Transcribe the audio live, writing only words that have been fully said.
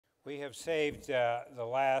We have saved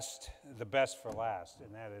the best for last,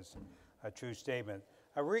 and that is a true statement.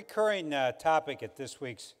 A recurring topic at this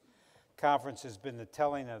week's conference has been the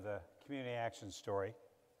telling of the community action story.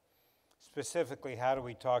 Specifically, how do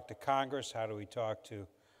we talk to Congress? How do we talk to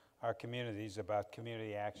our communities about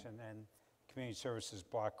community action and community services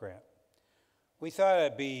block grant? We thought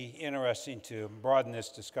it'd be interesting to broaden this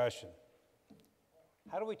discussion.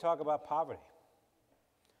 How do we talk about poverty?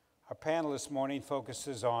 Our panel this morning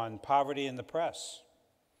focuses on poverty in the press.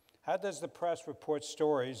 How does the press report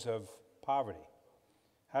stories of poverty?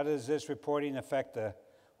 How does this reporting affect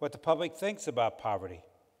what the public thinks about poverty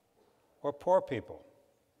or poor people?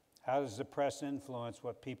 How does the press influence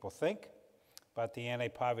what people think about the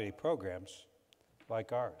anti-poverty programs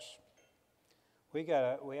like ours? We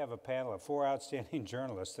have a panel of 4 outstanding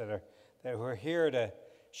journalists that are here to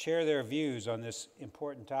share their views on this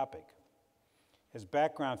important topic. As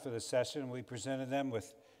background for the session, we presented them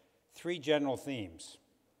with 3 general themes.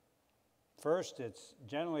 First, it's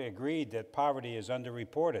generally agreed that poverty is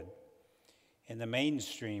underreported in the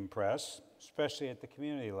mainstream press, especially at the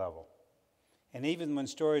community level. And even when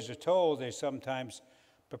stories are told, they sometimes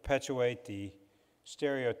perpetuate the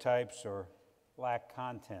stereotypes or lack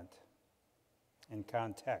content and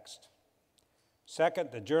context. Second,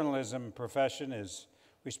 the journalism profession is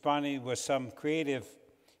responding with some creative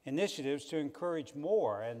initiatives to encourage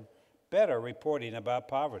more and better reporting about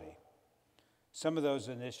poverty. Some of those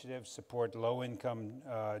initiatives support low-income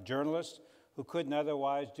journalists who couldn't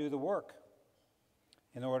otherwise do the work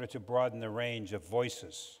in order to broaden the range of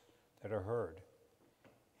voices that are heard.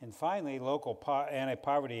 And finally, local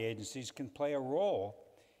anti-poverty agencies can play a role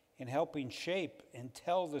in helping shape and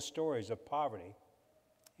tell the stories of poverty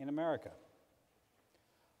in America.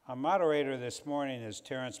 Our moderator this morning is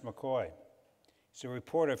Terrence McCoy. He's a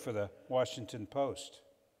reporter for the Washington Post.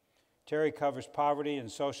 Terry covers poverty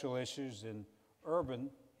and social issues in urban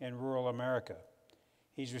and rural America.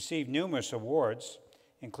 He's received numerous awards,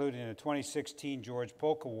 including a 2016 George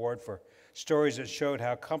Polk Award for stories that showed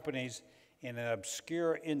how companies in an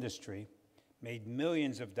obscure industry made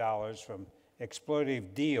millions of dollars from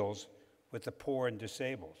exploitative deals with the poor and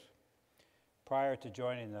disabled. Prior to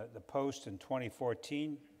joining the Post in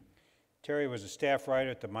 2014, Terry was a staff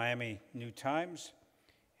writer at the Miami New Times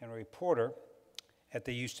and a reporter at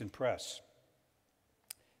the Houston Press.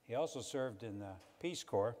 He also served in the Peace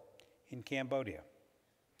Corps in Cambodia.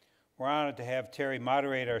 We're honored to have Terry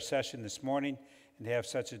moderate our session this morning and to have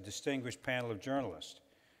such a distinguished panel of journalists.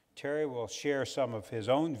 Terry will share some of his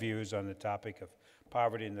own views on the topic of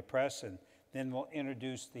poverty in the press, and then we'll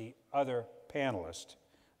introduce the other panelists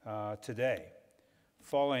today.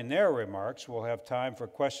 Following their remarks, we'll have time for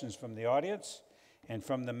questions from the audience and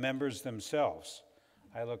from the members themselves.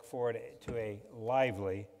 I look forward to a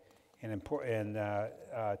lively and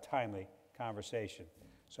timely conversation.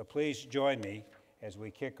 So please join me as we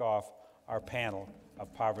kick off our panel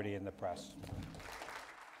of poverty in the press.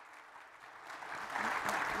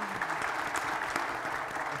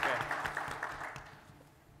 Okay.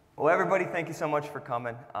 Well, everybody, thank you so much for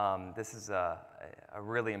coming. This is a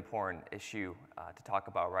really important issue to talk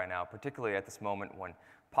about right now, particularly at this moment when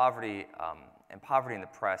poverty and poverty in the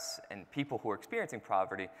press and people who are experiencing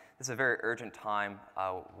poverty, this is a very urgent time.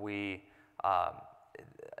 A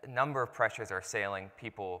number of pressures are assailing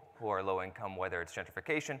people who are low income, whether it's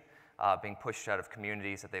gentrification, being pushed out of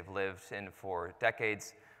communities that they've lived in for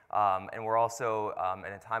decades. And we're also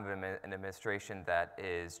in a time of an administration that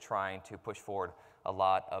is trying to push forward a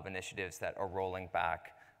lot of initiatives that are rolling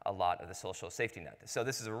back a lot of the social safety net. So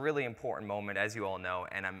this is a really important moment, as you all know,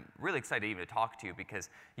 and I'm really excited even to talk to you because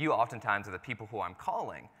you oftentimes are the people who I'm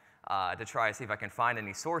calling to try to see if I can find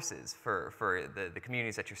any sources for the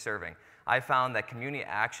communities that you're serving. I found that community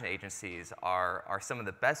action agencies are some of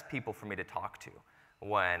the best people for me to talk to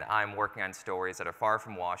when I'm working on stories that are far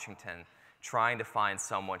from Washington, trying to find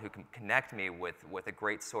someone who can connect me with a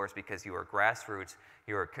great source because you are grassroots,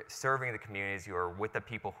 you are serving the communities, you are with the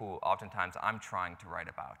people who oftentimes I'm trying to write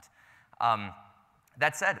about.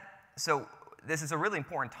 That said, so this is a really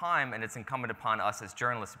important time and it's incumbent upon us as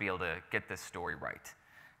journalists to be able to get this story right.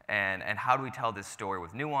 And how do we tell this story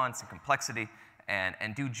with nuance and complexity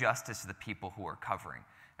and do justice to the people who are covering?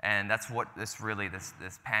 And that's what this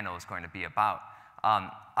panel is going to be about.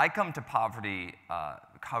 I come to poverty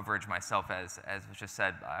coverage myself, as was just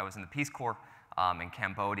said. I was in the Peace Corps in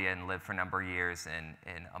Cambodia and lived for a number of years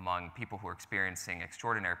among people who are experiencing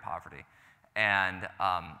extraordinary poverty. And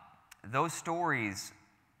those stories,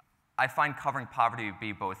 I find covering poverty to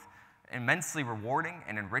be both immensely rewarding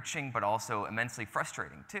and enriching, but also immensely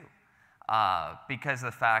frustrating too, because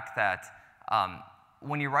of the fact that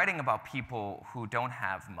when you're writing about people who don't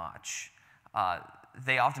have much,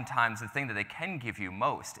 they oftentimes, the thing that they can give you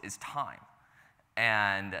most is time.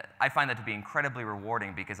 And I find that to be incredibly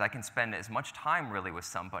rewarding because I can spend as much time really with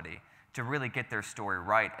somebody to really get their story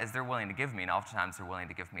right as they're willing to give me, and oftentimes they're willing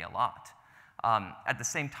to give me a lot. At the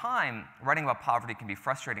same time, writing about poverty can be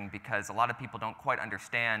frustrating because a lot of people don't quite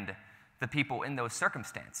understand the people in those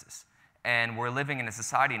circumstances. And we're living in a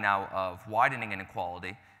society now of widening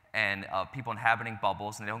inequality and of people inhabiting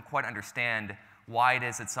bubbles, and they don't quite understand why it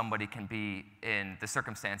is that somebody can be in the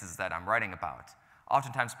circumstances that I'm writing about.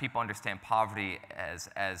 Oftentimes people understand poverty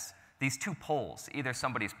as these two poles. Either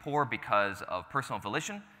somebody's poor because of personal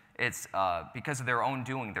volition, it's because of their own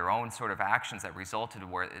doing, their own sort of actions that resulted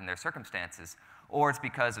in their circumstances, or it's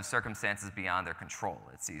because of circumstances beyond their control.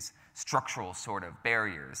 It's these structural sort of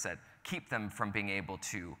barriers that keep them from being able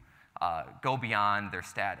to go beyond their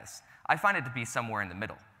status. I find it to be somewhere in the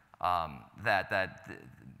middle, that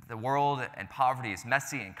the world and poverty is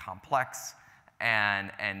messy and complex,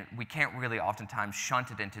 and we can't really oftentimes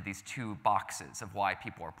shunt it into these two boxes of why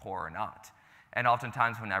people are poor or not. And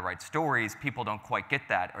oftentimes when I write stories, people don't quite get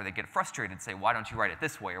that, or they get frustrated and say, why don't you write it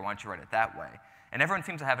this way, or why don't you write it that way? And everyone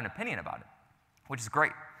seems to have an opinion about it, which is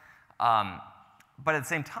great. But at the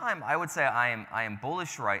same time, I would say I am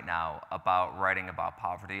bullish right now about writing about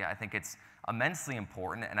poverty. I think it's immensely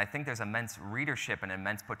important, and I think there's immense readership and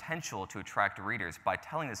immense potential to attract readers by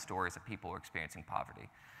telling the stories of people who are experiencing poverty.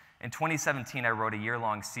 In 2017, I wrote a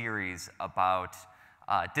year-long series about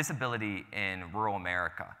disability in rural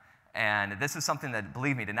America. And this is something that,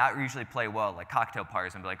 believe me, did not usually play well at like cocktail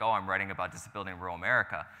parties and be like, oh, I'm writing about disability in rural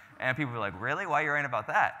America. And people were like, really? Why are you writing about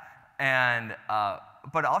that? And,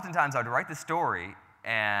 but oftentimes I would write the story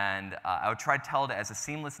and I would try to tell it as a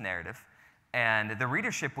seamless narrative, and the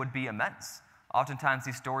readership would be immense. Oftentimes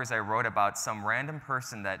these stories I wrote about some random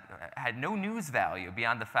person that had no news value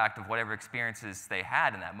beyond the fact of whatever experiences they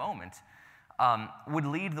had in that moment would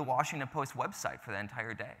lead the Washington Post website for the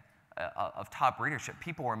entire day of top readership.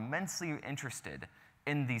 People were immensely interested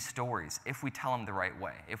in these stories if we tell them the right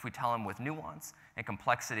way, if we tell them with nuance and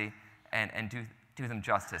complexity and do them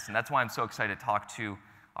justice. And that's why I'm so excited to talk to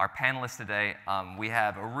our panelists today. We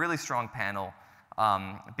have a really strong panel,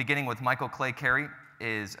 beginning with Michael Clay Carey,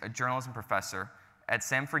 is a journalism professor at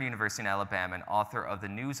Samford University in Alabama and author of the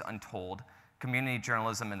News Untold, Community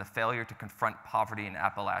Journalism and the Failure to Confront Poverty in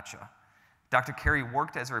Appalachia. Dr. Carey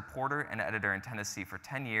worked as a reporter and editor in Tennessee for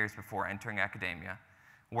 10 years before entering academia,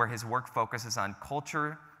 where his work focuses on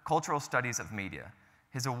cultural studies of media.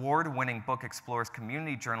 His award-winning book explores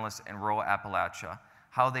community journalists in rural Appalachia,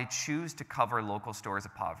 how they choose to cover local stories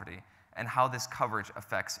of poverty, and how this coverage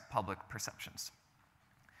affects public perceptions.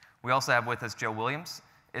 We also have with us Joe Williams,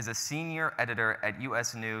 is a senior editor at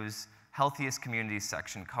U.S. News' Healthiest Communities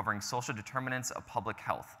section, covering social determinants of public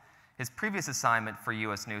health. His previous assignment for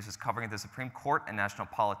U.S. News is covering the Supreme Court and national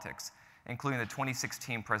politics, including the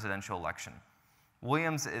 2016 presidential election.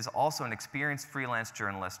 Williams is also an experienced freelance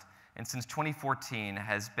journalist, and since 2014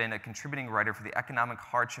 has been a contributing writer for the Economic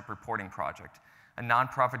Hardship Reporting Project, a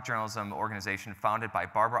nonprofit journalism organization founded by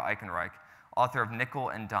Barbara Eichenreich, author of Nickel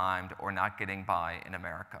and Dimed, or Not Getting By in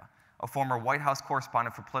America. A former White House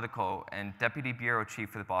correspondent for Politico and deputy bureau chief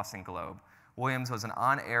for the Boston Globe, Williams was an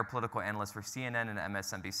on-air political analyst for CNN and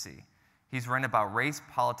MSNBC. He's written about race,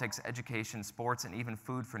 politics, education, sports, and even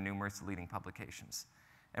food for numerous leading publications.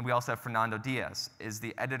 And we also have Fernando Diaz, is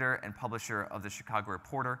the editor and publisher of the Chicago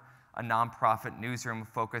Reporter, a nonprofit newsroom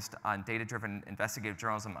focused on data-driven investigative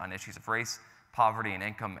journalism on issues of race, poverty, and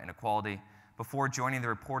income inequality. Before joining the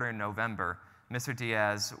Reporter in November, Mr.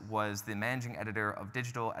 Diaz was the managing editor of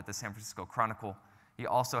digital at the San Francisco Chronicle. He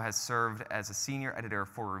also has served as a senior editor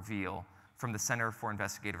for Reveal from the Center for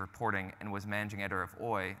Investigative Reporting and was managing editor of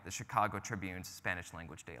OI, the Chicago Tribune's Spanish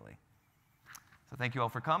language daily. So thank you all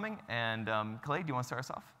for coming. And Clay, do you want to start us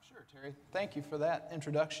off? Sure, Terry. Thank you for that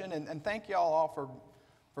introduction. And thank you all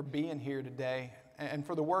for being here today and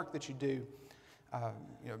for the work that you do.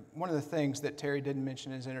 One of the things that Terry didn't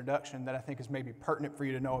mention in his introduction that I think is maybe pertinent for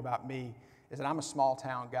you to know about me is that I'm a small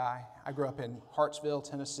town guy. I grew up in Hartsville,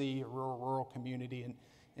 Tennessee, a rural community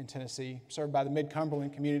in Tennessee, served by the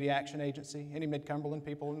Mid-Cumberland Community Action Agency. Any Mid-Cumberland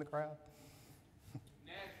people in the crowd?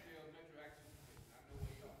 Nashville, Metro Action. I know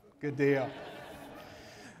where you are. Good deal.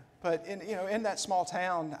 But in that small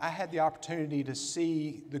town, I had the opportunity to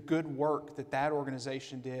see the good work that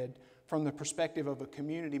organization did from the perspective of a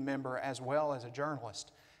community member as well as a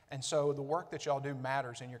journalist. And so the work that y'all do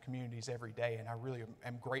matters in your communities every day, and I really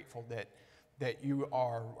am grateful that you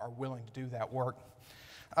are willing to do that work.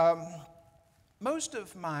 Most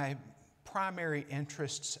of my primary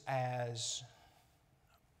interests as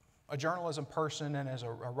a journalism person and as a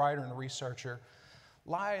writer and a researcher,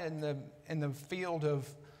 lie in the field of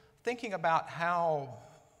thinking about how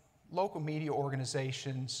local media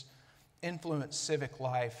organizations influence civic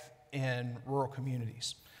life in rural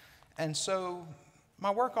communities. And so my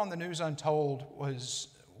work on the news Untold was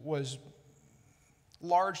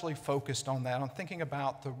largely focused on that, on thinking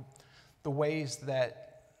about the ways that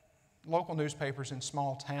local newspapers in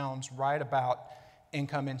small towns write about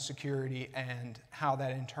income insecurity and how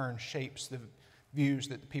that in turn shapes the views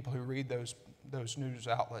that the people who read those news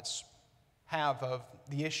outlets have of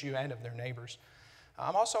the issue and of their neighbors.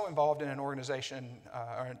 I'm also involved in an organization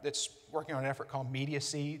that's working on an effort called Media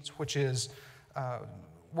Seeds, which is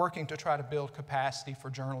working to try to build capacity for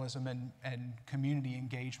journalism and community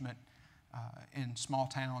engagement in small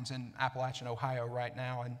towns in Appalachia, Ohio right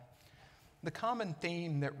now. And the common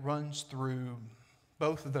theme that runs through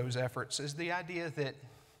both of those efforts is the idea that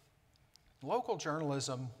local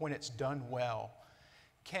journalism, when it's done well,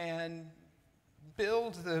 can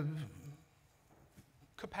build the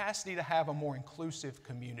capacity to have a more inclusive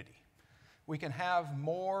community. We can have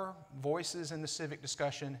more voices in the civic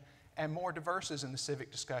discussion and more diverses in the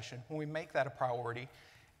civic discussion when we make that a priority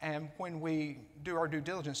and when we do our due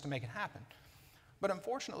diligence to make it happen. But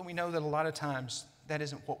unfortunately, we know that a lot of times that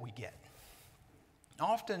isn't what we get.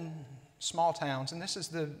 Often small towns, and this is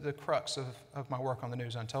the crux of my work on the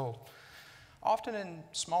News Untold, often in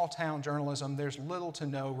small town journalism, there's little to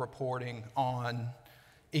no reporting on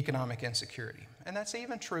economic insecurity. And that's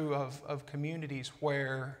even true of communities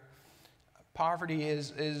where poverty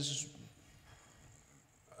is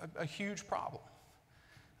a huge problem.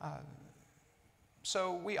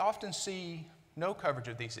 So we often see no coverage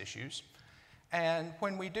of these issues, and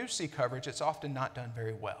when we do see coverage, it's often not done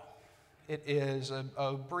very well. It is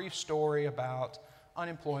a brief story about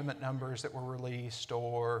unemployment numbers that were released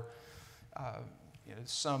or a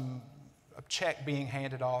check being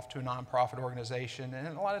handed off to a nonprofit organization,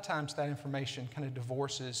 and a lot of times that information kind of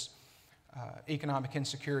divorces economic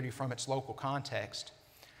insecurity from its local context.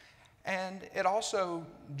 And it also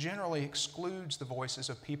generally excludes the voices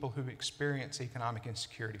of people who experience economic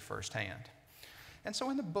insecurity firsthand. And so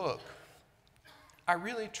in the book, I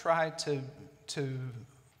really tried to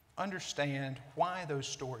understand why those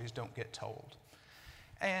stories don't get told.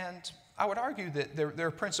 And I would argue that there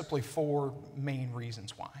are principally four main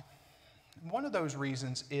reasons why. One of those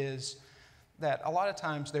reasons is that a lot of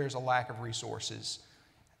times there's a lack of resources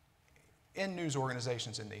in news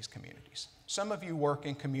organizations in these communities. Some of you work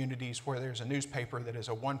in communities where there's a newspaper that is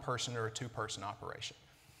a one-person or a two-person operation.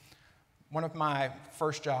 One of my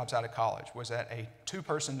first jobs out of college was at a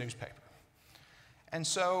two-person newspaper. And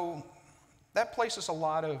so that places a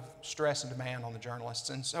lot of stress and demand on the journalists.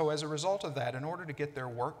 And so as a result of that, in order to get their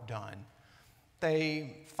work done,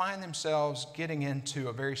 they find themselves getting into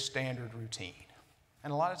a very standard routine.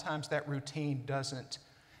 And a lot of times that routine doesn't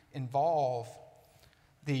involve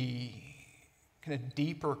the kind of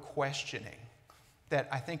deeper questioning that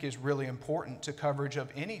I think is really important to coverage of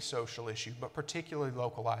any social issue, but particularly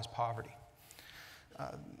localized poverty.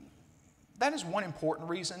 That is one important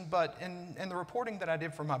reason, but in the reporting that I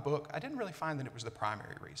did for my book, I didn't really find that it was the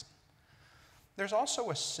primary reason. There's also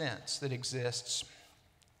a sense that exists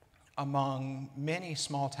among many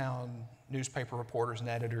small-town newspaper reporters and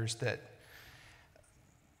editors that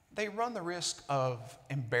they run the risk of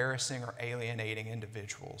embarrassing or alienating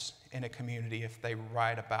individuals in a community if they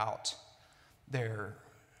write about their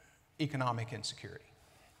economic insecurity.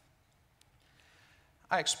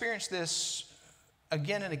 I experienced this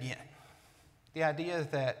again and again. The idea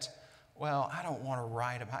that, well, I don't want to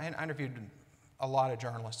write about, I interviewed a lot of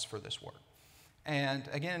journalists for this work. And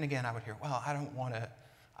again, I would hear, well, I don't want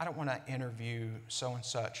to interview so and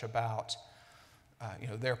such about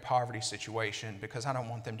their poverty situation because I don't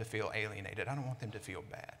want them to feel alienated. I don't want them to feel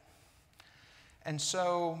bad. And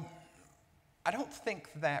so I don't think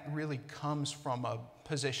that really comes from a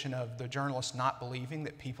position of the journalist not believing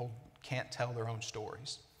that people can't tell their own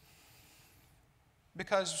stories.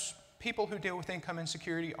 Because people who deal with income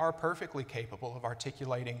insecurity are perfectly capable of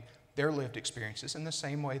articulating their lived experiences in the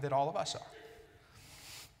same way that all of us are.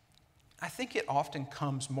 I think it often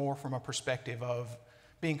comes more from a perspective of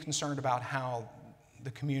being concerned about how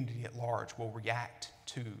the community at large will react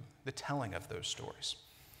to the telling of those stories.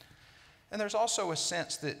 And there's also a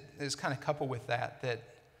sense that is kind of coupled with that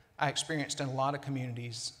I experienced in a lot of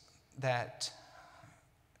communities that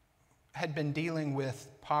had been dealing with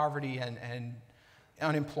poverty and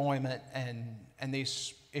unemployment and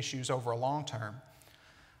these issues over a long term.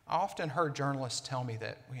 I often heard journalists tell me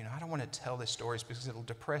that, I don't want to tell these stories because it'll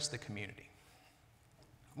depress the community.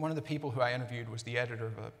 One of the people who I interviewed was the editor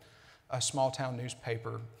of a small town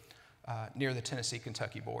newspaper near the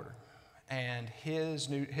Tennessee-Kentucky border. And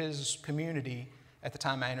his community, at the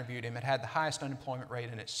time I interviewed him, had the highest unemployment rate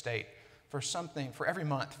in its state for every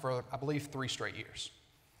month for, I believe, 3 straight years.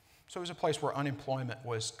 So it was a place where unemployment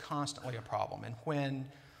was constantly a problem. And when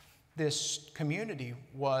this community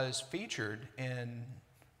was featured in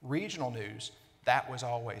regional news, that was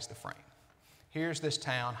always the frame. Here's this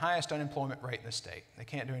town, highest unemployment rate in the state. They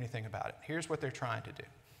can't do anything about it. Here's what they're trying to do.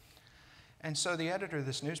 And so the editor of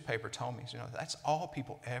this newspaper told me, that's all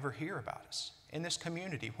people ever hear about us. In this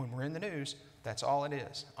community, when we're in the news, that's all it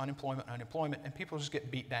is, unemployment, unemployment, and people just get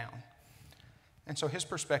beat down. And so his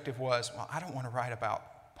perspective was, well, I don't want to write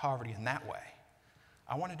about poverty in that way.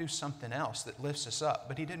 I want to do something else that lifts us up,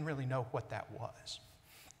 but he didn't really know what that was.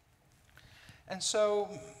 And so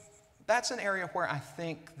that's an area where I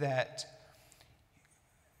think that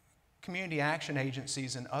community action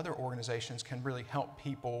agencies and other organizations can really help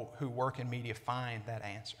people who work in media find that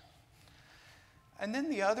answer. And then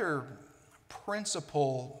the other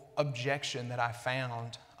principal objection that I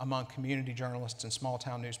found among community journalists and small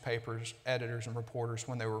town newspapers, editors and reporters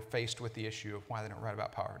when they were faced with the issue of why they don't write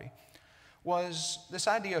about poverty was this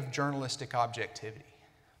idea of journalistic objectivity.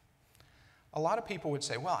 A lot of people would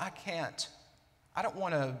say, well, I don't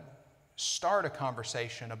want to start a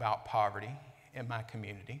conversation about poverty in my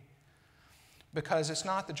community because it's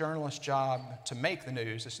not the journalist's job to make the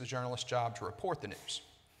news, it's the journalist's job to report the news.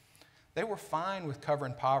 They were fine with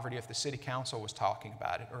covering poverty if the city council was talking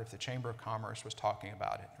about it, or if the Chamber of Commerce was talking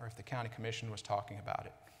about it, or if the county commission was talking about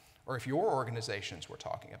it, or if your organizations were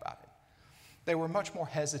talking about it. They were much more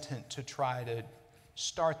hesitant to try to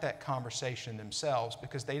start that conversation themselves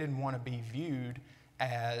because they didn't want to be viewed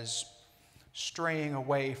as straying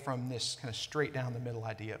away from this kind of straight down the middle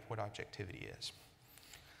idea of what objectivity is.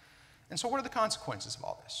 And so what are the consequences of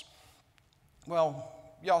all this? Well,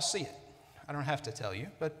 y'all see it. I don't have to tell you,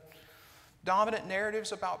 but dominant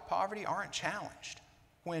narratives about poverty aren't challenged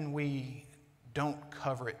when we don't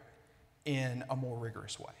cover it in a more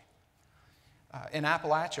rigorous way. In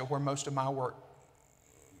Appalachia, where most of my work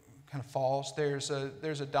kind of falls, there's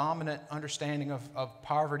a dominant understanding of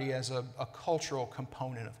poverty as a cultural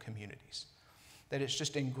component of communities, that it's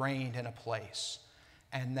just ingrained in a place,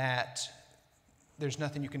 and that there's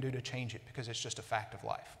nothing you can do to change it because it's just a fact of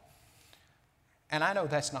life. And I know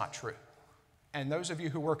that's not true. And those of you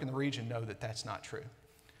who work in the region know that that's not true.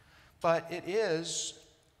 But it is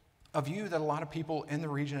a view that a lot of people in the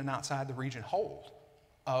region and outside the region hold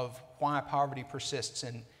of why poverty persists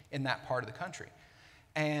in that part of the country.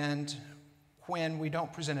 And when we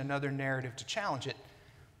don't present another narrative to challenge it,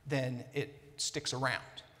 then it sticks around.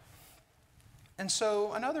 And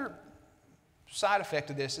so another side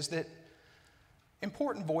effect of this is that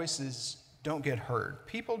important voices don't get heard.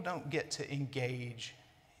 People don't get to engage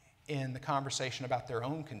in the conversation about their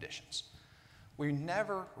own conditions. We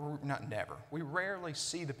rarely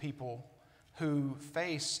see the people who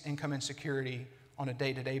face income insecurity on a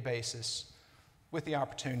day-to-day basis with the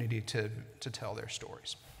opportunity to tell their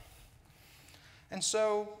stories. And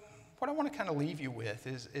so what I want to kind of leave you with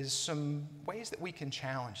is some ways that we can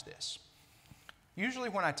challenge this. Usually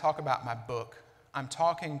when I talk about my book, I'm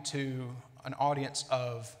talking to an audience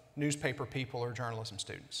of newspaper people or journalism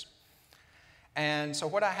students. And so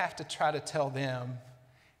what I have to try to tell them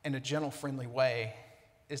in a gentle, friendly way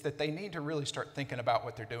is that they need to really start thinking about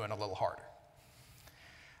what they're doing a little harder.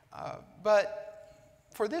 But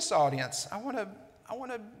for this audience, I want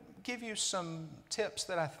to give you some tips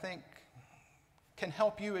that I think can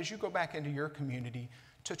help you as you go back into your community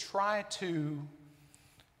to try to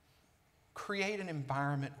create an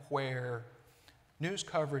environment where news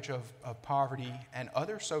coverage of poverty and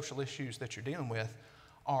other social issues that you're dealing with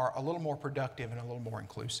are a little more productive and a little more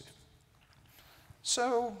inclusive.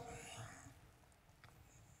 So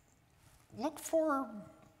look for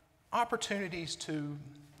opportunities to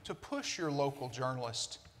push your local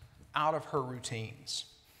journalist out of her routines.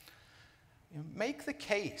 Make the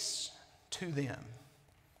case to them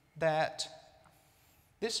that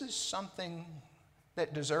this is something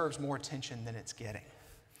that deserves more attention than it's getting.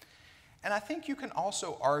 And I think you can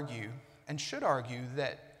also argue, and should argue,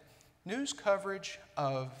 that news coverage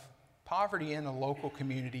of poverty in a local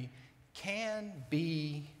community can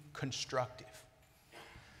be constructive.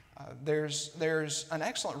 There's an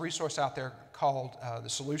excellent resource out there called the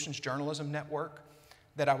Solutions Journalism Network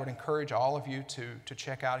that I would encourage all of you to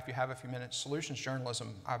check out if you have a few minutes. Solutions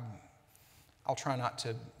Journalism, I'll try not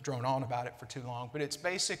to drone on about it for too long, but it's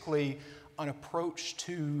basically an approach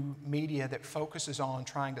to media that focuses on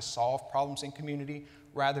trying to solve problems in community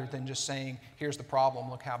rather than just saying, here's the problem,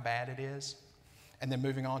 look how bad it is, and then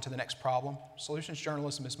moving on to the next problem. Solutions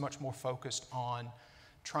journalism is much more focused on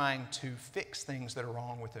trying to fix things that are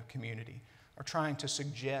wrong with the community or trying to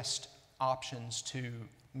suggest options to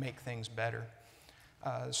make things better.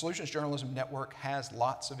 The Solutions Journalism Network has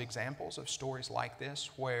lots of examples of stories like this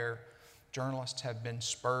where journalists have been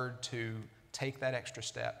spurred to take that extra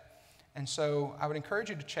step. And so I would encourage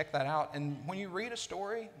you to check that out. And when you read a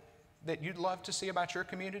story that you'd love to see about your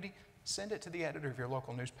community, send it to the editor of your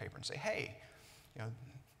local newspaper and say, hey,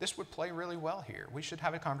 this would play really well here. We should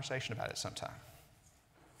have a conversation about it sometime.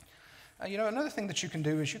 Another thing that you can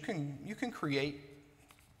do is you can create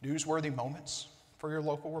newsworthy moments for your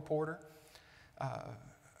local reporter.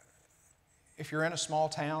 If you're in a small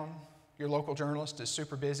town, your local journalist is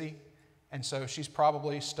super busy, and so she's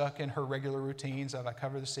probably stuck in her regular routines of I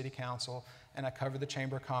cover the city council, and I cover the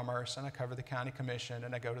Chamber of Commerce, and I cover the county commission,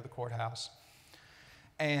 and I go to the courthouse.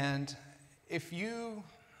 And if you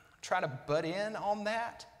try to butt in on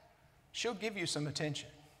that, she'll give you some attention.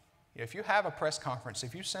 If you have a press conference,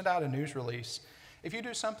 if you send out a news release, if you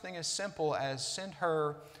do something as simple as send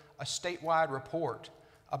her a statewide report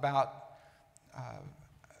about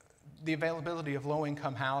the availability of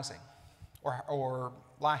low-income housing or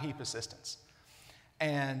LIHEAP assistance,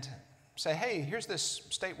 and say, hey, here's this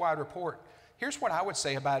statewide report. Here's what I would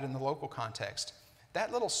say about it in the local context.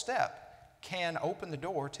 That little step can open the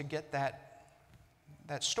door to get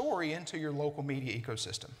that story into your local media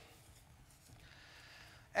ecosystem.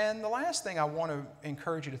 And the last thing I want to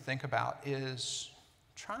encourage you to think about is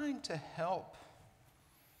trying to help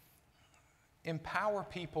empower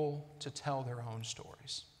people to tell their own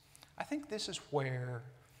stories. I think this is where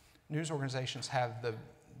news organizations have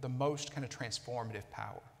the most kind of transformative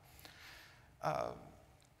power.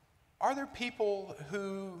 Are there people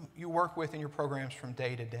who you work with in your programs from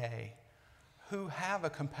day to day who have a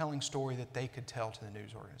compelling story that they could tell to the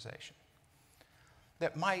news organization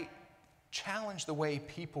that might challenge the way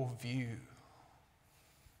people view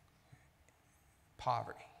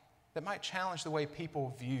poverty, that might challenge the way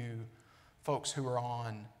people view folks who are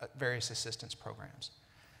on various assistance programs?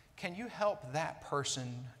 Can you help that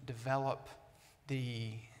person develop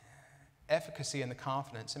the efficacy and the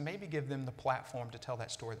confidence and maybe give them the platform to tell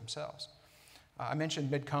that story themselves? I mentioned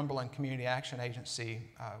Mid-Cumberland Community Action Agency,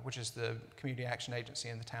 which is the community action agency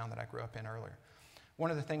in the town that I grew up in earlier. One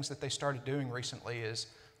of the things that they started doing recently is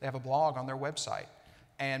they have a blog on their website,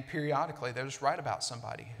 and periodically they'll just write about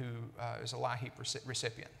somebody who is a LIHEAP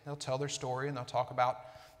recipient. They'll tell their story and they'll talk about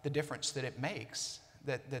the difference that it makes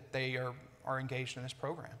that they are engaged in this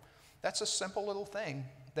program. That's a simple little thing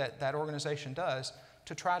that organization does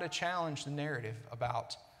to try to challenge the narrative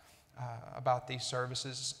about these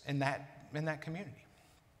services in that community.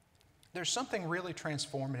 There's something really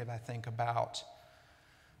transformative, I think, about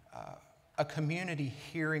a community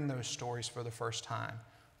hearing those stories for the first time,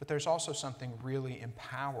 but there's also something really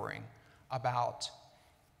empowering about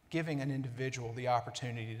giving an individual the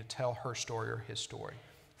opportunity to tell her story or his story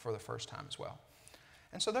for the first time as well.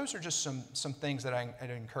 And so those are just some things that I'd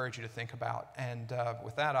encourage you to think about. And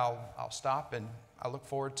with that, I'll stop, and I look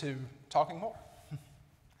forward to talking more.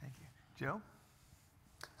 Thank you. Joe?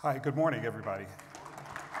 Hi, good morning, everybody.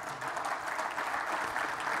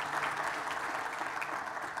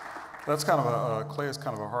 That's kind of Clay is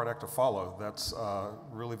kind of a hard act to follow. That's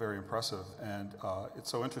really very impressive. And it's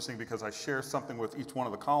so interesting because I share something with each one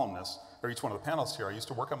of the columnists, or each one of the panelists here. I used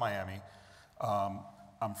to work in Miami.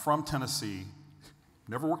 I'm from Tennessee.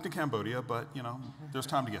 Never worked in Cambodia, but there's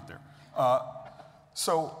time to get there.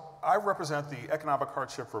 So I represent the Economic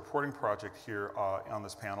Hardship Reporting Project here on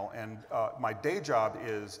this panel, and my day job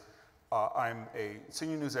is I'm a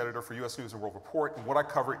senior news editor for U.S. News and World Report, and what I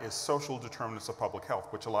cover is social determinants of public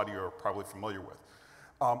health, which a lot of you are probably familiar with,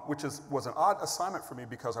 which was an odd assignment for me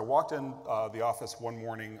because I walked in the office one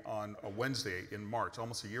morning on a Wednesday in March,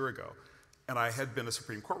 almost a year ago, and I had been a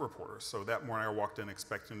Supreme Court reporter. So that morning I walked in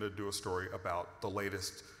expecting to do a story about the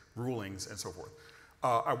latest rulings and so forth.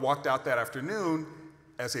 I walked out that afternoon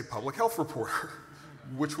as a public health reporter,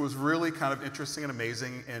 which was really kind of interesting and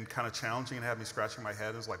amazing and kind of challenging and had me scratching my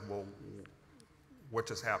head. It was like, well, what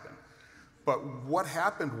just happened? But what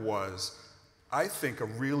happened was, I think, a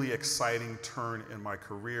really exciting turn in my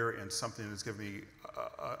career and something that's given me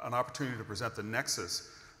an opportunity to present the nexus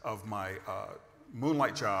of my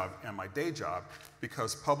moonlight job and my day job,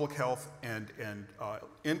 because public health and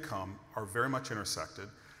income are very much intersected.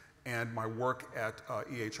 And my work at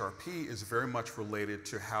EHRP is very much related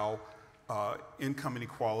to how income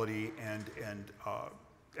inequality and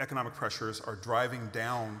economic pressures are driving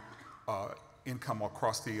down income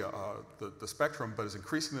across the spectrum, but is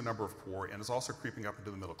increasing the number of poor and is also creeping up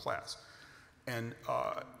into the middle class. And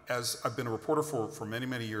as I've been a reporter for many,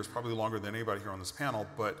 many years, probably longer than anybody here on this panel,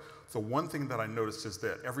 but the one thing that I noticed is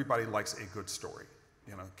that everybody likes a good story.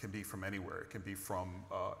 You know, it can be from anywhere. It can be from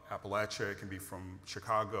Appalachia, it can be from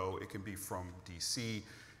Chicago, it can be from DC,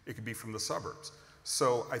 it can be from the suburbs.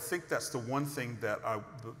 So I think that's the one thing that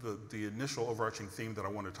the initial overarching theme that I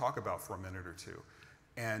want to talk about for a minute or two.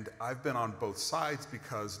 And I've been on both sides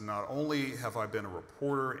because not only have I been a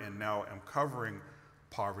reporter and now am covering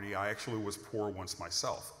poverty, I actually was poor once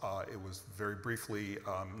myself. It was very briefly,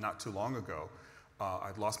 not too long ago.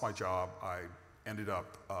 I'd lost my job. I ended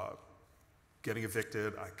up getting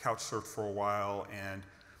evicted. I couch surfed for a while, and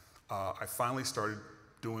I finally started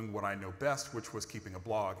doing what I know best, which was keeping a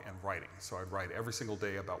blog and writing. So I'd write every single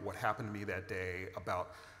day about what happened to me that day, about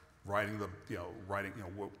what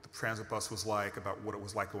the transit bus was like, about what it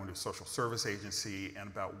was like going to a social service agency, and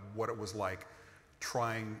about what it was like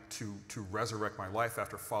trying to resurrect my life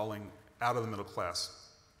after falling out of the middle class,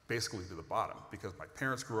 basically to the bottom, because my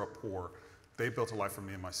parents grew up poor. They built a life for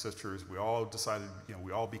me and my sisters. We all decided,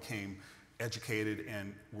 we all became educated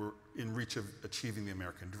and were in reach of achieving the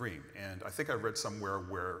American dream. And I think I read somewhere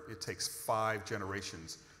where it takes 5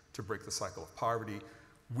 generations to break the cycle of poverty.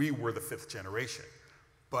 We were the 5th generation,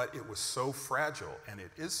 but it was so fragile, and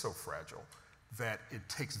it is so fragile, that it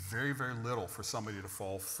takes very, very little for somebody to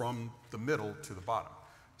fall from the middle to the bottom.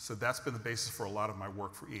 So that's been the basis for a lot of my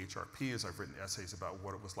work for EHRP, as I've written essays about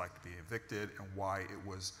what it was like to be evicted and why it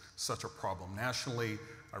was such a problem nationally.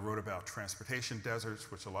 I wrote about transportation deserts,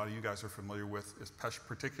 which a lot of you guys are familiar with,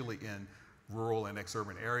 particularly in rural and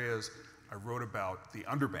exurban areas. I wrote about the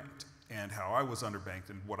underbanked and how I was underbanked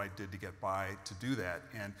and what I did to get by to do that.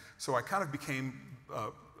 And so I kind of became,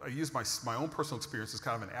 I used my own personal experience as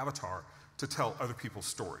kind of an avatar to tell other people's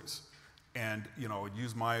stories. And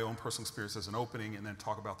use my own personal experience as an opening and then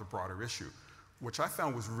talk about the broader issue, which I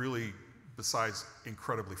found was really, besides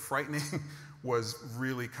incredibly frightening, was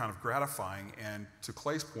really kind of gratifying. And to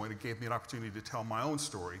Clay's point, it gave me an opportunity to tell my own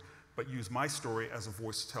story, but use my story as a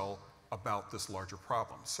voice to tell about this larger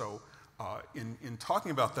problem. So in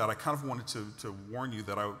talking about that, I kind of wanted to warn you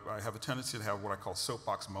that I have a tendency to have what I call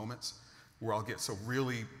soapbox moments, where I'll get so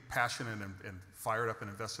really passionate and fired up and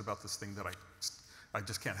invested about this thing that I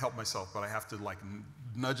just can't help myself, but I have to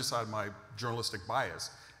nudge aside my journalistic bias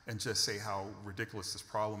and just say how ridiculous this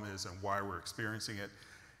problem is and why we're experiencing it,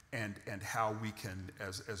 and how we can,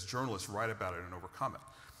 as journalists, write about it and overcome it.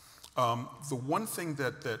 The one thing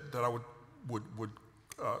that I would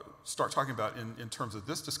start talking about in terms of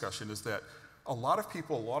this discussion is that a lot of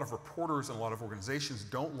people, a lot of reporters, and a lot of organizations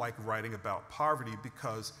don't like writing about poverty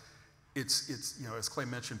because it's as Clay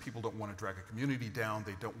mentioned, people don't want to drag a community down.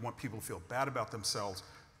 They don't want people to feel bad about themselves.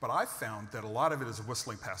 But I've found that a lot of it is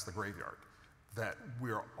whistling past the graveyard, that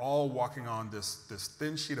we're all walking on this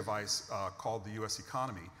thin sheet of ice called the U.S.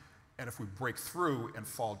 economy. And if we break through and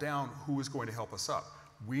fall down, who is going to help us up?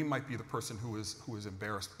 We might be the person who is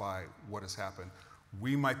embarrassed by what has happened.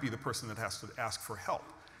 We might be the person that has to ask for help.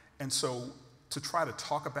 And so to try to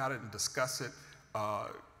talk about it and discuss it,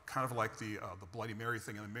 kind of like the Bloody Mary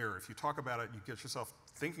thing in the mirror. If you talk about it, you get yourself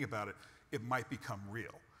thinking about it, it might become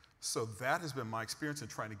real. So that has been my experience in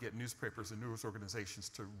trying to get newspapers and news organizations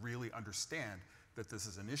to really understand that this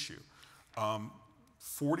is an issue.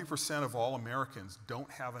 40% of all Americans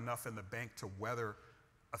don't have enough in the bank to weather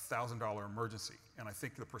a $1,000 emergency. And I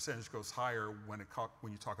think the percentage goes higher when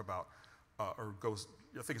you talk about, I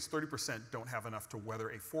think it's 30% don't have enough to weather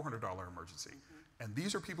a $400 emergency. And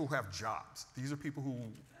these are people who have jobs. These are people who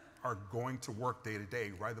are going to work day to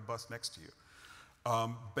day, ride the bus next to you.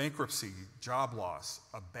 Bankruptcy, job loss,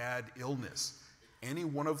 a bad illness, any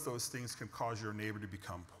one of those things can cause your neighbor to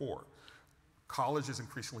become poor. College is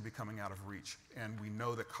increasingly becoming out of reach, and we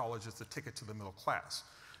know that college is the ticket to the middle class.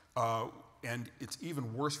 And it's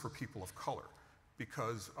even worse for people of color,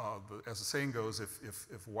 because as the saying goes,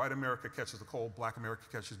 if white America catches the cold, black America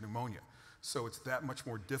catches pneumonia. So it's that much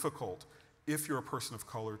more difficult if you're a person of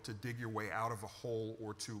color to dig your way out of a hole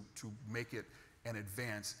or to make it and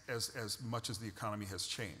advance as much as the economy has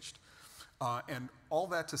changed. And all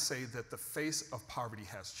that to say that the face of poverty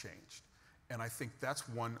has changed. And I think that's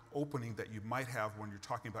one opening that you might have when you're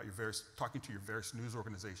talking to your various news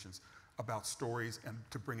organizations about stories and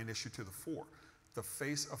to bring an issue to the fore. The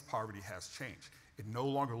face of poverty has changed. It no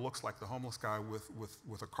longer looks like the homeless guy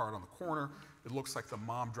with a card on the corner. It looks like the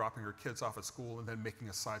mom dropping her kids off at school and then making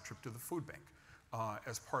a side trip to the food bank.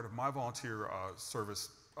 As part of my volunteer service,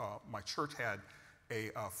 my church had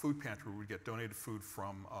a food pantry where we'd get donated food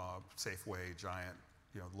from Safeway, Giant,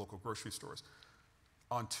 the local grocery stores.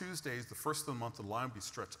 On Tuesdays, the first of the month, the line would be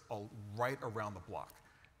stretched right around the block.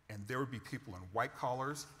 And there would be people in white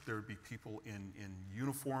collars, there would be people in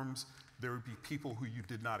uniforms, there would be people who you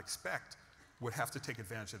did not expect would have to take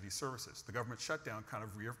advantage of these services. The government shutdown kind of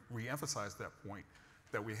re-emphasized that point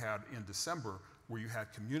that we had in December, where you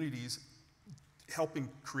had communities helping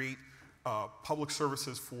create public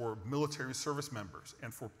services for military service members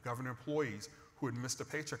and for government employees who had missed a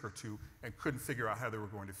paycheck or two and couldn't figure out how they were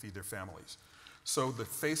going to feed their families. So the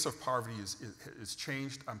face of poverty is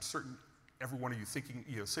changed. I'm certain every one of you thinking,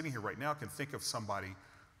 sitting here right now can think of somebody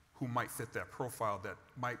who might fit that profile that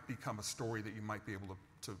might become a story that you might be able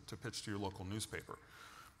to pitch to your local newspaper.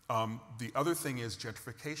 The other thing is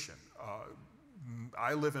gentrification.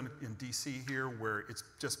 I live in DC here, where it's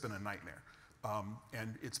just been a nightmare.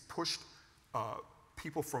 And it's pushed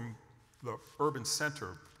people from the urban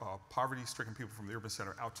center, poverty-stricken people from the urban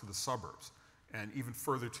center, out to the suburbs and even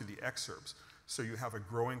further to the exurbs. So you have a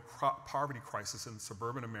growing poverty crisis in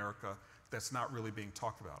suburban America that's not really being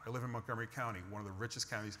talked about. I live in Montgomery County, one of the richest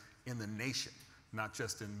counties in the nation, not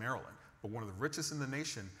just in Maryland, but one of the richest in the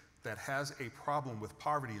nation that has a problem with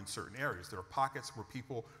poverty in certain areas. There are pockets where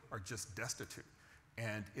people are just destitute.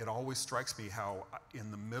 And it always strikes me how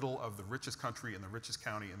in the middle of the richest country, in the richest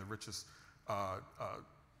county, in the richest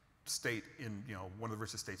state, in one of the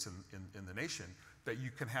richest states in the nation, that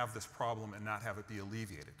you can have this problem and not have it be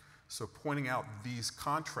alleviated. So pointing out these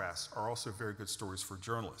contrasts are also very good stories for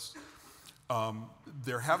journalists.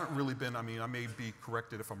 There haven't really been, I may be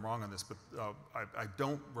corrected if I'm wrong on this, but I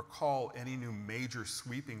don't recall any new major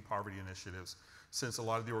sweeping poverty initiatives since a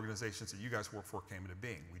lot of the organizations that you guys work for came into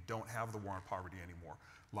being. We don't have the war on poverty anymore.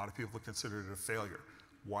 A lot of people have considered it a failure.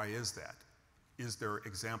 Why is that? Is there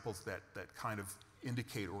examples that kind of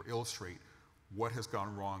indicate or illustrate what has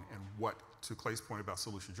gone wrong and what, to Clay's point about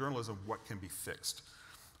solution journalism, what can be fixed?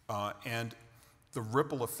 And the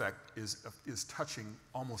ripple effect is touching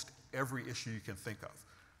almost every issue you can think of.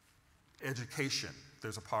 Education,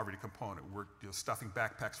 there's a poverty component. We're stuffing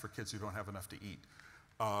backpacks for kids who don't have enough to eat.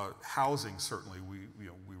 Housing, certainly,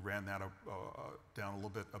 we ran that down a little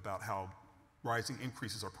bit about how rising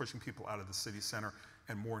increases are pushing people out of the city center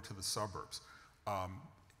and more into the suburbs.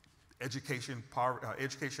 Education,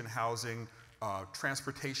 housing,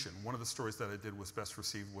 transportation. One of the stories that I did was best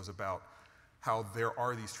received was about how there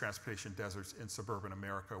are these transportation deserts in suburban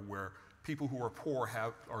America where people who are poor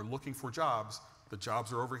are looking for jobs. The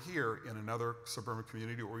jobs are over here in another suburban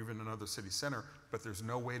community or even another city center, but there's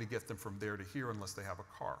no way to get them from there to here unless they have a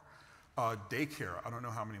car. Daycare, I don't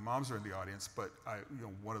know how many moms are in the audience, but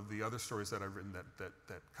one of the other stories that I've written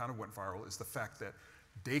that kind of went viral is the fact that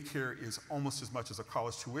daycare is almost as much as a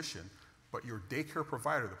college tuition, but your daycare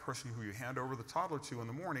provider, the person who you hand over the toddler to in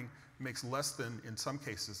the morning, makes less than, in some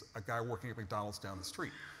cases, a guy working at McDonald's down the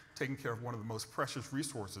street, taking care of one of the most precious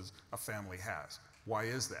resources a family has. Why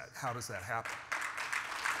is that? How does that happen?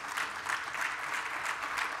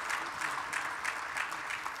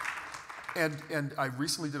 And I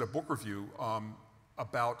recently did a book review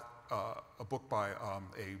about a book by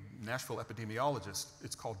a Nashville epidemiologist.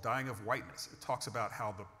 It's called Dying of Whiteness. It talks about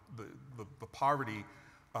how the poverty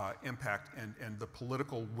impact and the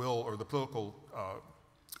political will or the political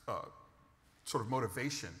sort of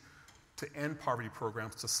motivation to end poverty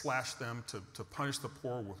programs, to slash them, to punish the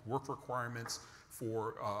poor with work requirements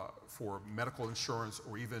for medical insurance,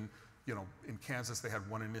 or even, in Kansas they had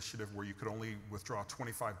one initiative where you could only withdraw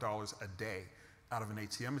 $25 a day out of an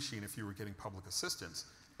ATM machine if you were getting public assistance.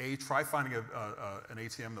 A, try finding an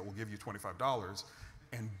ATM that will give you $25,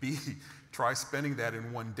 and B, try spending that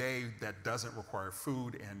in one day that doesn't require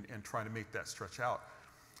food and try to make that stretch out.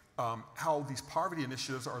 How these poverty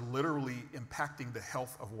initiatives are literally impacting the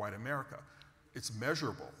health of white America. It's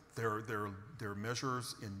measurable. There are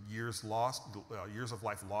measures in years lost, years of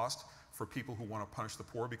life lost for people who want to punish the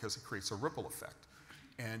poor, because it creates a ripple effect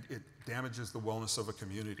and it damages the wellness of a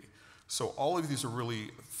community. So all of these are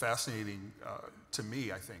really fascinating, to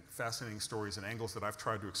me, I think, fascinating stories and angles that I've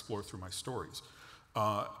tried to explore through my stories.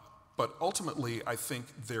 But ultimately, I think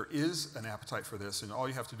there is an appetite for this, and all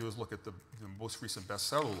you have to do is look at the most recent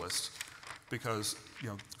bestseller list, because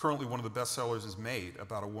currently one of the bestsellers is Made,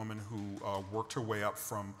 about a woman who worked her way up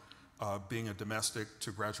from being a domestic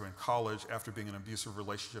to graduating college after being in an abusive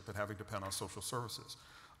relationship and having to depend on social services.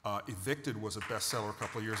 Evicted was a bestseller a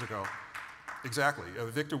couple of years ago. Exactly.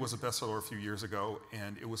 Evicted was a bestseller a few years ago,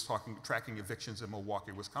 and it was tracking evictions in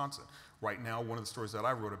Milwaukee, Wisconsin. Right now, one of the stories that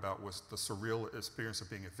I wrote about was the surreal experience of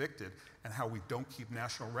being evicted and how we don't keep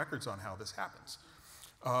national records on how this happens.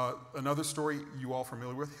 Another story you all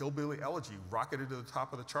familiar with, Hillbilly Elegy, rocketed to the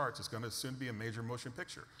top of the charts. It's going to soon be a major motion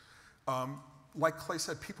picture. like Clay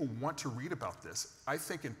said, people want to read about this. I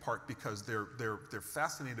think in part because they're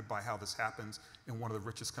fascinated by how this happens in one of the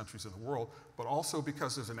richest countries in the world, but also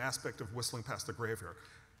because there's an aspect of whistling past the graveyard.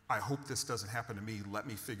 I hope this doesn't happen to me. Let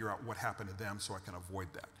me figure out what happened to them so I can avoid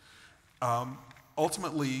that.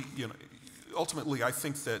 Ultimately, I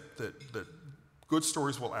think that good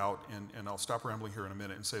stories will out, and I'll stop rambling here in a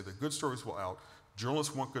minute and say that good stories will out.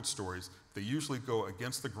 Journalists want good stories. They usually go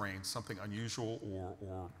against the grain, something unusual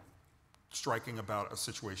or striking about a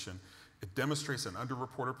situation. It demonstrates an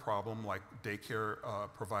underreported problem like daycare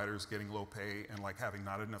providers getting low pay and like having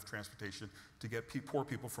not enough transportation to get poor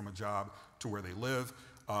people from a job to where they live.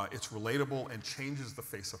 It's relatable and changes the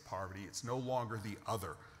face of poverty. It's no longer the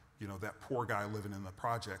other, that poor guy living in the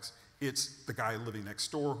projects. It's the guy living next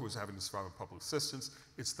door who's having to survive on public assistance.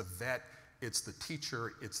 It's the vet, it's the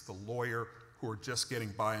teacher, it's the lawyer who are just getting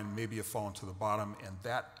by and maybe have fallen to the bottom, and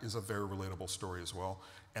that is a very relatable story as well.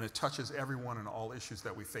 And it touches everyone and all issues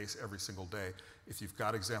that we face every single day. If you've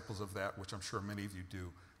got examples of that, which I'm sure many of you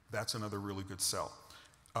do, that's another really good sell.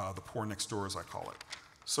 The poor next door, as I call it.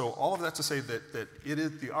 So all of that to say that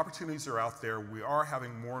the opportunities are out there. We are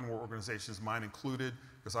having more and more organizations, mine included,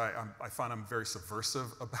 because I find I'm very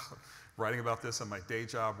subversive about writing about this in my day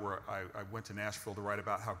job, where I went to Nashville to write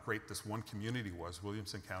about how great this one community was,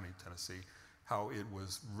 Williamson County, Tennessee, how it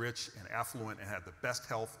was rich and affluent and had the best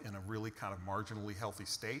health in a really kind of marginally healthy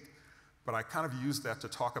state. But I kind of used that to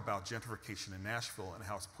talk about gentrification in Nashville and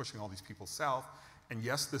how it's pushing all these people south. And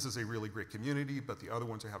yes, this is a really great community, but the other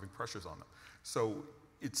ones are having pressures on them. So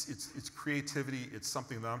it's creativity. It's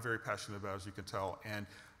something that I'm very passionate about, as you can tell. And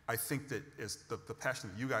I think that as the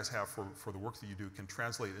passion that you guys have for the work that you do can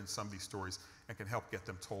translate in some of these stories and can help get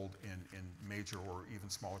them told in major or even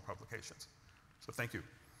smaller publications. So thank you.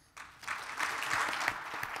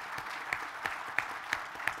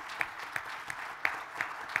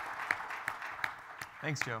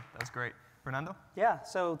 Thanks, Joe. That was great. Fernando? Yeah,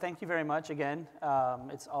 so thank you very much again.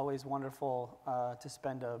 It's always wonderful to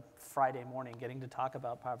spend a Friday morning getting to talk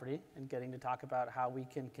about poverty and getting to talk about how we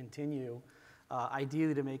can continue,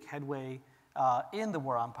 ideally, to make headway in the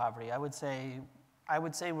war on poverty. I would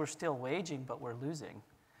say we're still waging, but we're losing.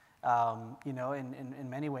 In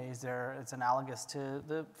many ways, it's analogous to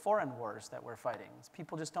the foreign wars that we're fighting.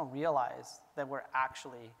 People just don't realize that we're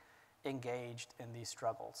actually engaged in these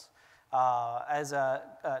struggles. As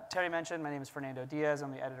Terry mentioned, my name is Fernando Diaz.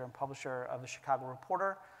 I'm the editor and publisher of the Chicago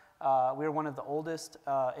Reporter. We are one of the oldest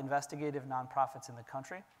investigative nonprofits in the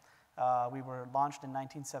country. We were launched in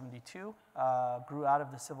 1972, grew out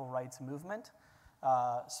of the civil rights movement,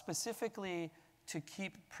 specifically to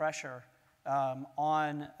keep pressure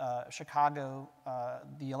on Chicago,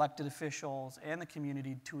 the elected officials, and the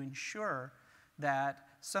community to ensure that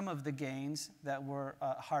some of the gains that were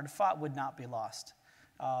hard fought would not be lost.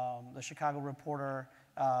 The Chicago Reporter,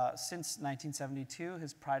 since 1972,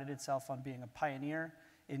 has prided itself on being a pioneer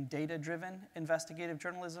in data-driven investigative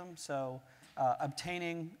journalism, so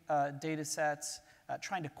obtaining data sets,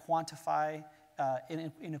 trying to quantify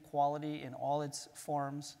inequality in all its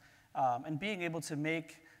forms, and being able to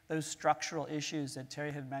make those structural issues that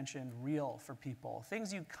Terry had mentioned real for people.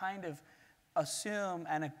 Things you kind of assume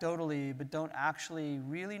anecdotally but don't actually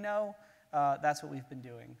really know, that's what we've been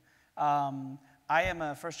doing. I am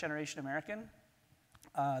a first-generation American,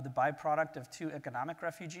 the byproduct of 2 economic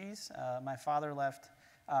refugees. My father left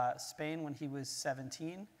Spain when he was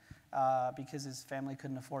 17 because his family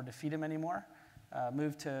couldn't afford to feed him anymore.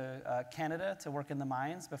 Moved to Canada to work in the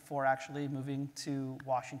mines before actually moving to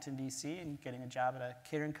Washington, D.C. and getting a job at a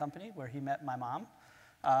catering company where he met my mom,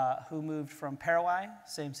 who moved from Paraguay,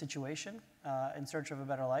 same situation, in search of a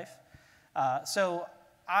better life. So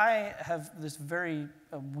I have this very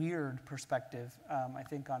weird perspective, I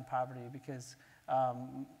think, on poverty because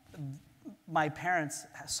my parents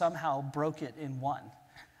somehow broke it in one.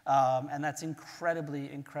 And that's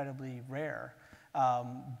incredibly, incredibly rare.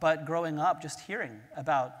 But growing up, just hearing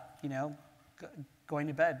about, going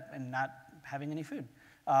to bed and not having any food,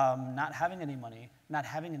 not having any money, not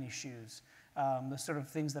having any shoes, the sort of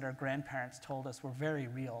things that our grandparents told us were very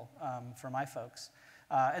real for my folks.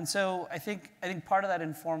 And so I think part of that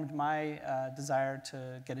informed my desire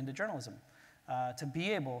to get into journalism, to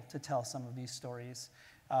be able to tell some of these stories.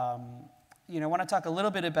 I want to talk a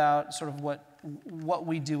little bit about sort of what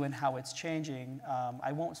we do and how it's changing.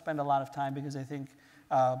 I won't spend a lot of time because I think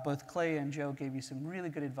both Clay and Joe gave you some really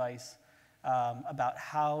good advice about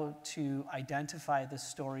how to identify the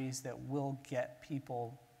stories that will get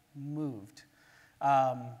people moved.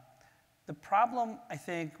 The problem, I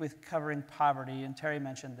think, with covering poverty, and Terry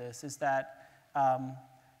mentioned this, is that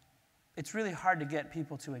it's really hard to get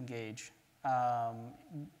people to engage.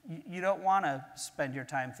 You don't want to spend your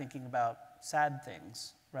time thinking about sad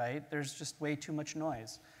things, right? There's just way too much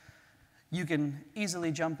noise. You can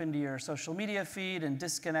easily jump into your social media feed and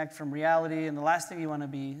disconnect from reality, and the last thing you want to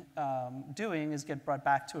be doing is get brought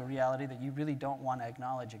back to a reality that you really don't want to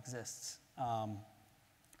acknowledge exists.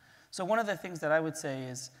 So one of the things that I would say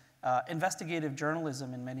is investigative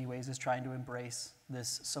journalism in many ways is trying to embrace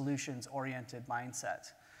this solutions-oriented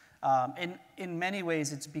mindset. In many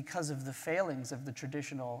ways, it's because of the failings of the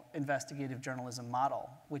traditional investigative journalism model,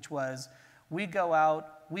 which was we go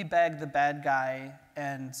out, we bag the bad guy,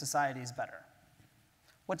 and society's better.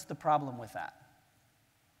 What's the problem with that?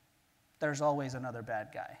 There's always another bad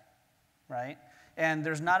guy, right? And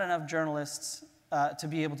there's not enough journalists to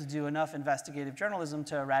be able to do enough investigative journalism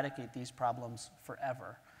to eradicate these problems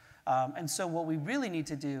forever. And so what we really need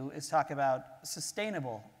to do is talk about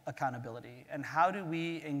sustainable accountability and how do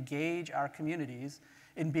we engage our communities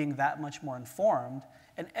in being that much more informed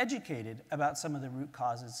and educated about some of the root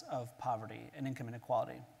causes of poverty and income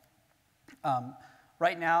inequality.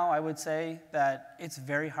 Right now, I would say that it's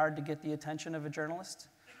very hard to get the attention of a journalist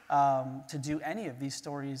to do any of these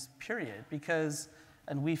stories, period, because,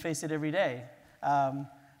 and we face it every day,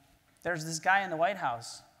 there's this guy in the White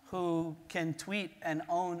House who can tweet and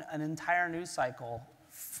own an entire news cycle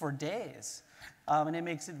for days. And it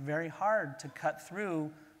makes it very hard to cut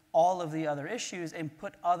through all of the other issues and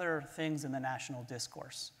put other things in the national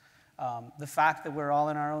discourse. The fact that we're all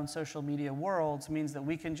in our own social media worlds means that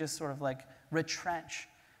we can just sort of like retrench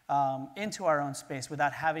into our own space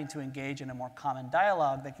without having to engage in a more common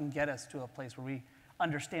dialogue that can get us to a place where we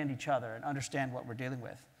understand each other and understand what we're dealing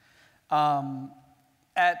with.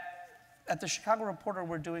 At the Chicago Reporter,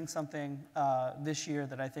 we're doing something this year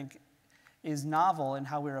that I think is novel in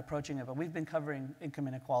how we're approaching it, but we've been covering income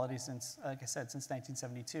inequality since, like I said, since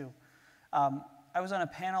 1972. I was on a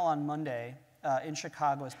panel on Monday in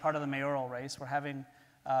Chicago as part of the mayoral race. We're having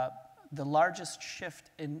the largest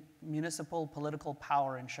shift in municipal political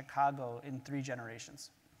power in Chicago in 3 generations.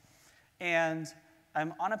 And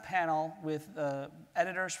I'm on a panel with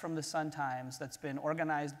editors from the Sun-Times that's been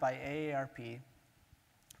organized by AARP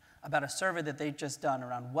about a survey that they've just done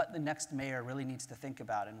around what the next mayor really needs to think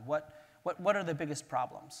about and what are the biggest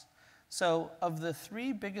problems. So of the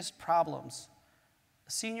 3 biggest problems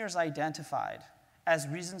seniors identified as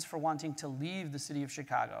reasons for wanting to leave the city of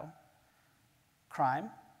Chicago: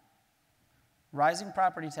 crime, rising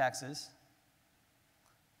property taxes,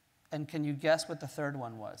 and can you guess what the 3rd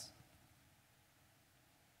one was?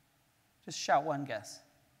 Just shout one guess.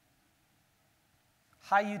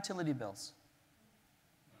 High utility bills.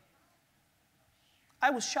 I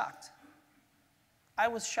was shocked. I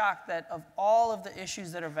was shocked that of all of the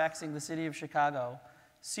issues that are vexing the city of Chicago,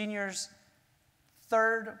 seniors'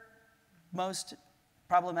 3rd most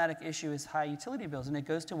problematic issue is high utility bills, and it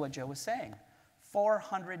goes to what Joe was saying.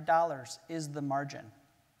 $400 is the margin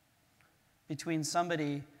between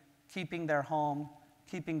somebody keeping their home,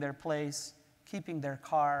 keeping their place, keeping their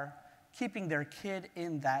car, keeping their kid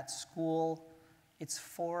in that school. It's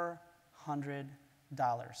 $400.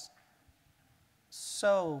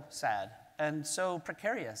 So sad and so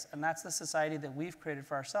precarious, and that's the society that we've created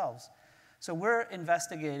for ourselves. So we're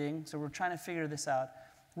investigating, so we're trying to figure this out.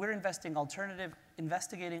 We're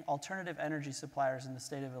investigating alternative energy suppliers in the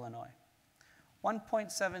state of Illinois.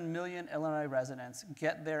 1.7 million Illinois residents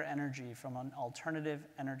get their energy from an alternative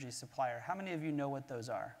energy supplier. How many of you know what those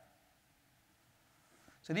are?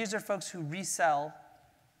 So these are folks who resell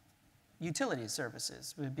utility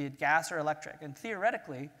services, be it gas or electric, and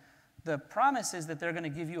theoretically, the promise is that they're going to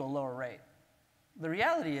give you a lower rate. The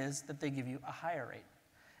reality is that they give you a higher rate.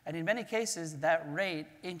 And in many cases, that rate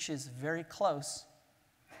inches very close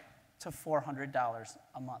to $400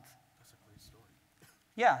 a month. That's a great story.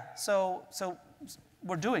 Yeah, so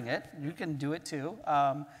we're doing it. You can do it too.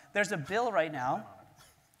 There's a bill right now.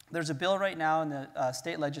 There's a bill right now in the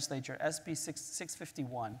state legislature, SB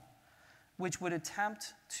 651, which would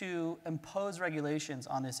attempt to impose regulations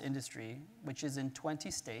on this industry, which is in 20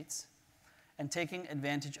 states, and taking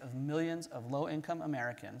advantage of millions of low-income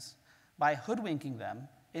Americans by hoodwinking them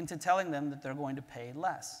into telling them that they're going to pay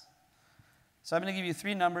less. So I'm going to give you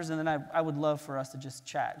 3 numbers, and then I would love for us to just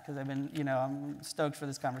chat, because I'm stoked for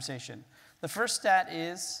this conversation. The first stat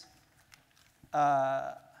is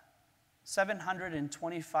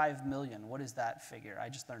 725 million. What is that figure? I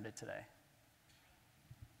just learned it today.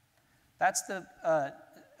 That's the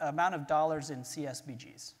amount of dollars in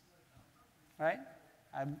CSBGs, right?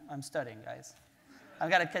 I'm studying, guys.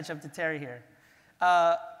 I've got to catch up to Terry here.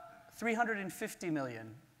 350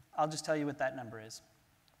 million. I'll just tell you what that number is.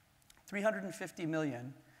 350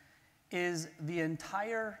 million is the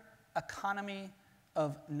entire economy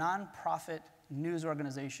of nonprofit news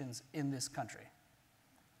organizations in this country.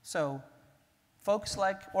 So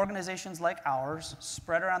organizations like ours,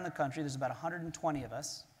 spread around the country, there's about 120 of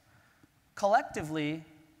us. Collectively,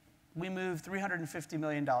 we move $350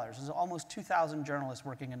 million. There's almost 2,000 journalists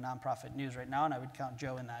working in nonprofit news right now, and I would count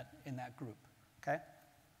Joe in that group, okay?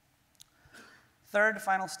 Third,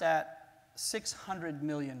 final stat, $600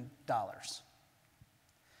 million.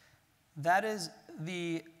 That is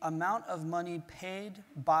the amount of money paid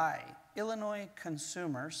by Illinois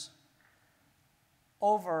consumers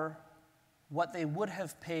over what they would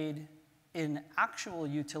have paid in actual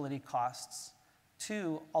utility costs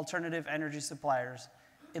to alternative energy suppliers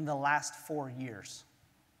in the last 4 years.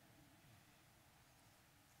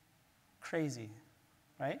 Crazy,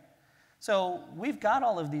 right? So we've got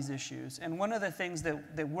all of these issues, and one of the things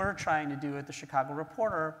that we're trying to do at the Chicago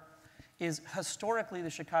Reporter is historically the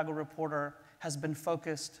Chicago Reporter has been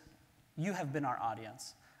focused, you have been our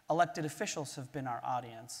audience, elected officials have been our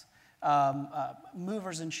audience,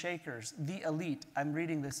 movers and shakers, the elite. I'm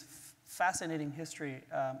reading this fascinating history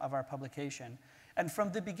of our publication, and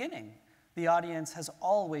from the beginning, the audience has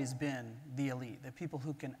always been the elite, the people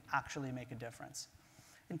who can actually make a difference.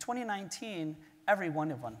 In 2019, every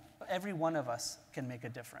one of us can make a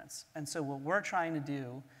difference. And so what we're trying to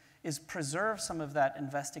do is preserve some of that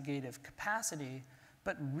investigative capacity,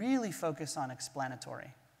 but really focus on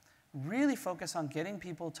explanatory. Really focus on getting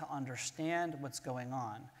people to understand what's going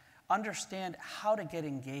on, understand how to get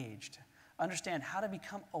engaged, understand how to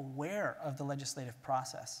become aware of the legislative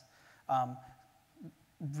process.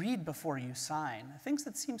 Read before you sign, things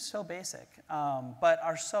that seem so basic, but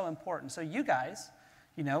are so important. So you guys,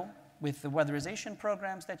 with the weatherization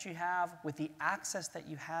programs that you have, with the access that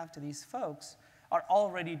you have to these folks, are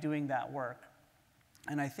already doing that work.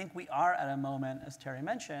 And I think we are at a moment, as Terry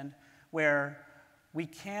mentioned, where we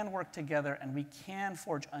can work together and we can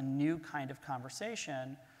forge a new kind of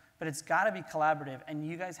conversation, but it's got to be collaborative, and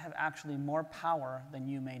you guys have actually more power than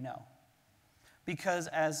you may know. Because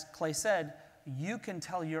as Clay said, you can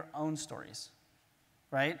tell your own stories,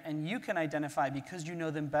 right? And you can identify because you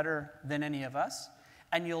know them better than any of us,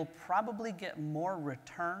 and you'll probably get more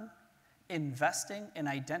return investing in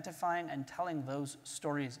identifying and telling those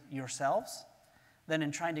stories yourselves than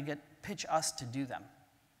in trying to pitch us to do them,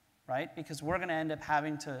 right? Because we're going to end up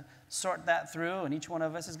having to sort that through, and each one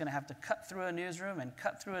of us is going to have to cut through a newsroom and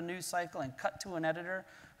cut through a news cycle and cut to an editor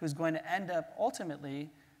who's going to end up ultimately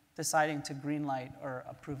deciding to greenlight or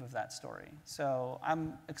approve of that story. So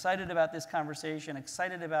I'm excited about this conversation,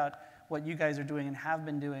 excited about what you guys are doing and have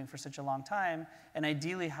been doing for such a long time, and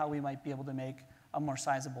ideally how we might be able to make a more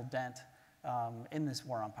sizable dent in this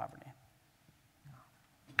war on poverty.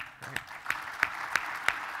 Great.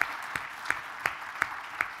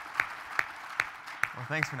 Well,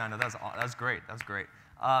 thanks, Fernando. That was great. That was great.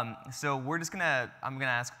 So I'm gonna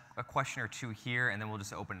ask a question or two here, and then we'll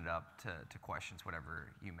just open it up to questions,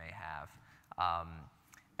 whatever you may have.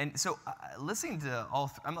 And so, listening to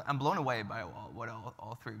I'm blown away by what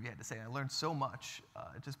all three of you had to say. I learned so much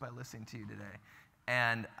just by listening to you today.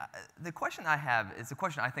 And the question I have is a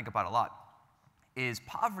question I think about a lot. Is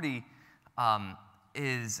poverty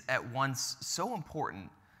is at once so important,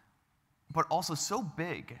 but also so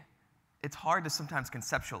big, it's hard to sometimes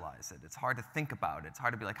conceptualize it. It's hard to think about it. It's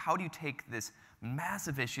hard to be like, how do you take this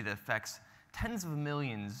massive issue that affects tens of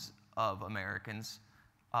millions of Americans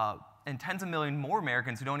and tens of million more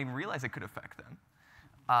Americans who don't even realize it could affect them?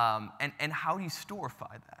 And how do you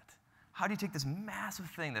storify that? How do you take this massive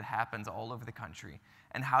thing that happens all over the country,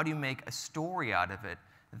 and how do you make a story out of it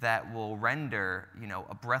that will render,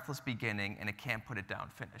 a breathless beginning and a can't put it down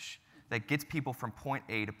finish that gets people from point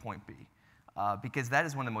A to point B? Because that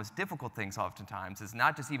is one of the most difficult things oftentimes, is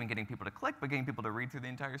not just even getting people to click, but getting people to read through the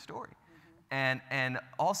entire story. And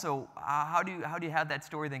also, how do you have that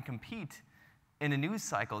story then compete in a news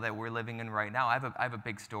cycle that we're living in right now? I have a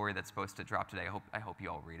big story that's supposed to drop today. I hope you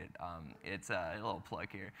all read it. It's a little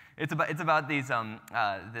plug here. It's about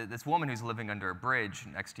this woman who's living under a bridge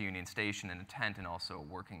next to Union Station in a tent and also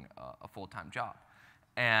working a full-time job.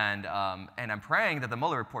 And I'm praying that the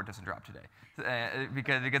Mueller report doesn't drop today,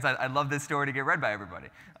 because I love this story to get read by everybody.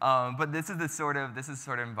 But this is the sort of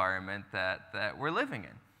environment that we're living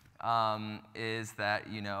in. Is that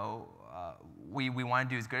we want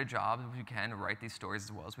to do as good a job as we can to write these stories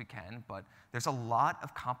as well as we can, but there's a lot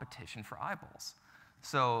of competition for eyeballs.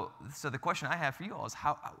 So the question I have for you all is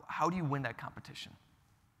how do you win that competition?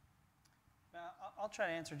 I'll try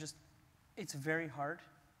to answer. It's very hard.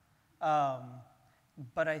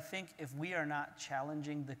 But I think if we are not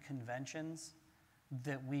challenging the conventions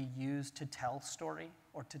that we use to tell story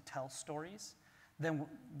or to tell stories,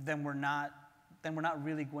 then we're not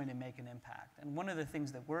really going to make an impact. And one of the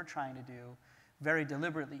things that we're trying to do very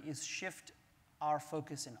deliberately is shift our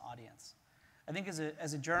focus and audience. I think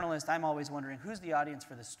as a journalist, I'm always wondering, who's the audience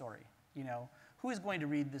for this story? You know, who is going to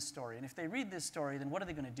read this story? And if they read this story, then what are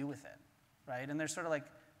they going to do with it, right? And there's sort of like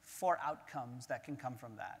 4 outcomes that can come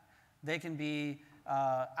from that. They can be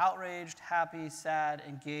outraged, happy, sad,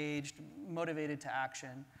 engaged, motivated to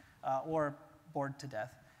action, or bored to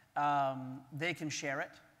death. They can share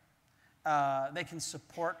it. They can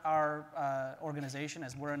support our organization,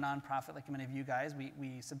 as we're a nonprofit like many of you guys.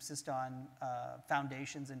 We subsist on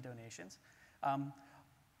foundations and donations.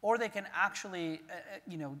 Or they can actually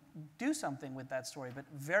do something with that story. But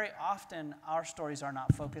very often, our stories are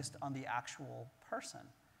not focused on the actual person,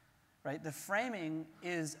 right? The framing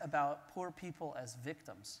is about poor people as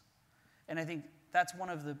victims. And I think that's one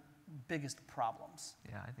of the biggest problems.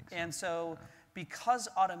 Yeah, I think so. And so because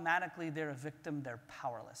automatically they're a victim, they're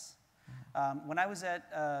powerless. When I was at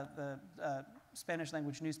the Spanish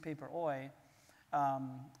language newspaper Hoy,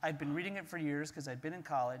 I'd been reading it for years because I'd been in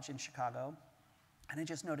college in Chicago, and I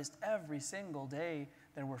just noticed every single day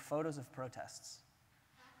there were photos of protests.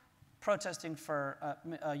 Protesting for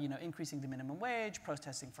increasing the minimum wage,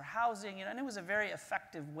 protesting for housing, and it was a very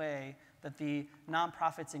effective way that the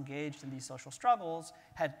nonprofits engaged in these social struggles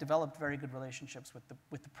had developed very good relationships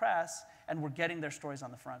with the press and were getting their stories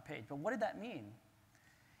on the front page. But what did that mean?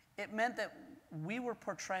 It meant that we were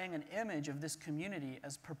portraying an image of this community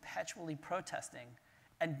as perpetually protesting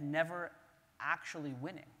and never actually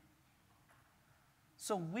winning.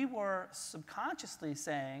 So we were subconsciously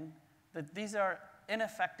saying that these are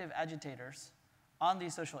ineffective agitators on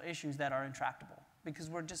these social issues that are intractable, because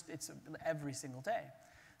it's every single day.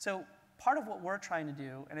 So part of what we're trying to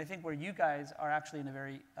do, and I think where you guys are actually in a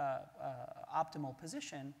very optimal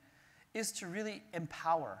position, is to really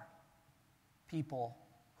empower people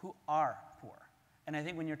who are poor. And I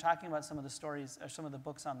think when you're talking about some of the stories or some of the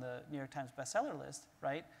books on the New York Times bestseller list,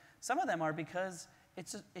 right? Some of them are because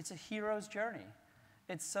it's a hero's journey.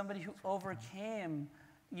 It's somebody who overcame,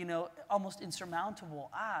 almost insurmountable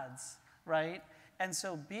odds, right? And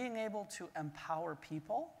so being able to empower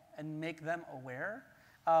people and make them aware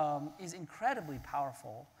is incredibly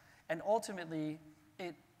powerful. And ultimately,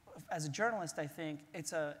 as a journalist, I think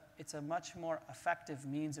it's a much more effective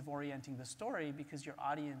means of orienting the story because your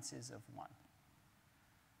audience is of one,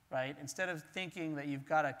 right? Instead of thinking that you've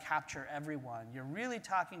got to capture everyone, you're really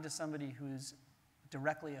talking to somebody who's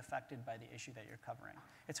directly affected by the issue that you're covering.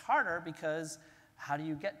 It's harder because how do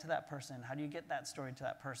you get to that person? How do you get that story to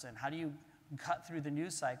that person? How do you cut through the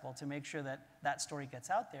news cycle to make sure that that story gets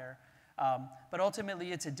out there? But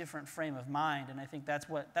ultimately, it's a different frame of mind, and I think that's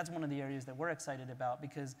one of the areas that we're excited about,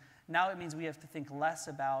 because now it means we have to think less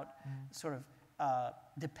about sort of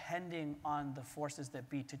depending on the forces that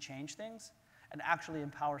be to change things, and actually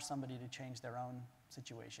empower somebody to change their own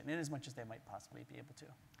situation, in as much as they might possibly be able to.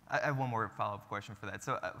 I have one more follow-up question for that.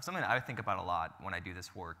 So something that I think about a lot when I do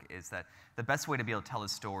this work is that the best way to be able to tell a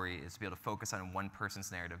story is to be able to focus on one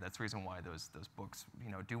person's narrative. That's the reason why those books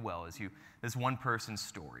do well, is this one person's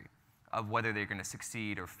story of whether they're going to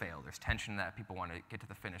succeed or fail. There's tension in that. People want to get to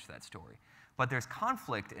the finish of that story. But there's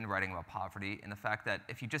conflict in writing about poverty in the fact that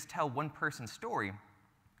if you just tell one person's story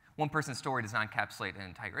does not encapsulate an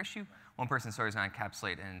entire issue. One person's story does not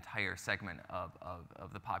encapsulate an entire segment of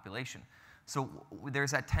the population. So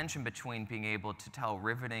there's that tension between being able to tell a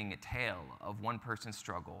riveting tale of one person's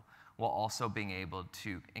struggle while also being able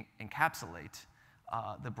to encapsulate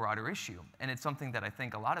the broader issue. And it's something that I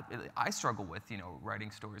think I struggle with,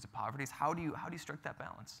 writing stories of poverty, is how do you strike that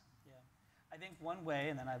balance? Yeah, I think one way,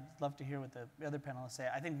 and then I'd love to hear what the other panelists say,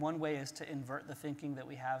 I think one way is to invert the thinking that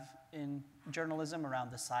we have in journalism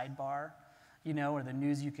around the sidebar, or the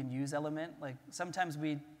news you can use element. Like sometimes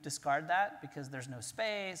we discard that because there's no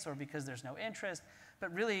space or because there's no interest,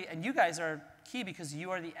 but really, and you guys are key because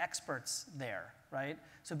you are the experts there, right?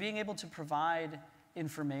 So being able to provide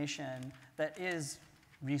information that is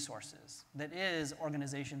resources, that is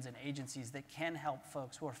organizations and agencies that can help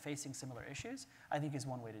folks who are facing similar issues, I think is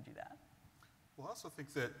one way to do that. Well, I also think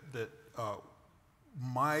that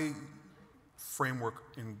my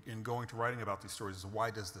framework in going to writing about these stories is,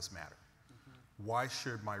 why does this matter? Why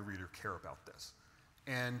should my reader care about this?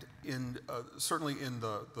 And certainly in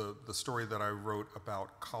the story that I wrote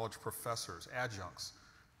about college professors, adjuncts,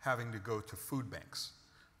 having to go to food banks,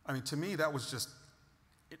 I mean, to me, that was just,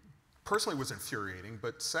 personally, it was infuriating,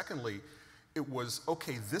 but secondly, it was,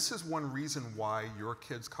 okay, this is one reason why your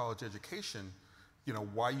kid's college education,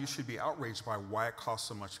 why you should be outraged by why it costs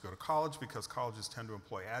so much to go to college, because colleges tend to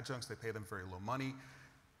employ adjuncts, they pay them very low money.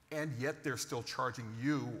 and yet they're still charging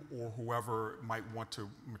you or whoever might want to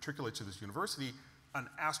matriculate to this university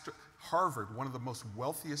Harvard, one of the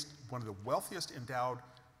wealthiest endowed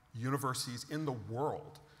universities in the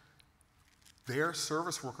world. Their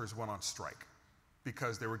service workers went on strike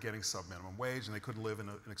because they were getting sub-minimum wage and they couldn't live in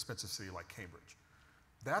an expensive city like Cambridge.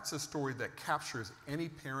 That's a story that captures any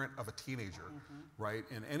parent of a teenager, right?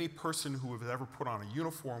 And any person who has ever put on a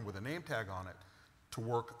uniform with a name tag on it to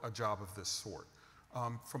work a job of this sort.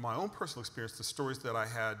 From my own personal experience, the stories that I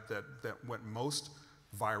had that went most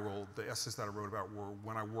viral, the essays that I wrote about, were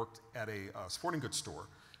when I worked at a sporting goods store.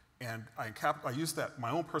 And I used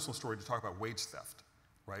my own personal story to talk about wage theft,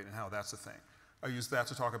 right? And how that's a thing. I used that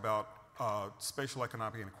to talk about spatial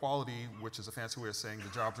economic inequality, which is a fancy way of saying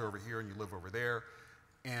the jobs are over here and you live over there.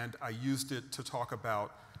 And I used it to talk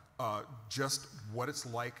about just what it's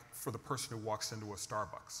like for the person who walks into a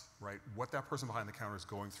Starbucks, right? What that person behind the counter is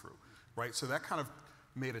going through, right? So that kind of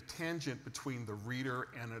made a tangent between the reader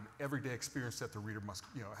and an everyday experience that the reader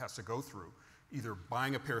has to go through, either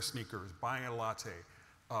buying a pair of sneakers, buying a latte,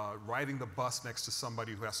 riding the bus next to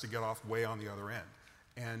somebody who has to get off way on the other end,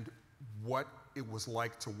 and what it was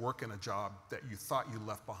like to work in a job that you thought you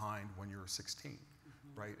left behind when you were 16,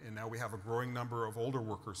 right? And now we have a growing number of older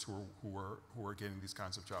workers who are getting these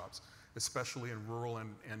kinds of jobs, especially in rural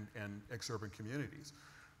and exurban communities.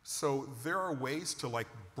 So there are ways to like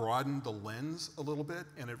broaden the lens a little bit,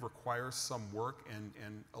 and it requires some work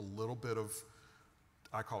and a little bit of,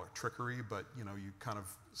 I call it trickery, but you kind of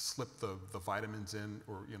slip the vitamins in,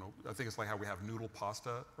 or I think it's like how we have noodle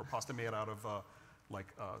pasta or pasta made out of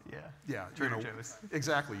Trader Joe's.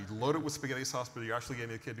 Exactly. You load it with spaghetti sauce, but you're actually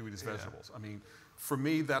getting a kid to eat his vegetables. I mean, for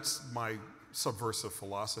me, that's my subversive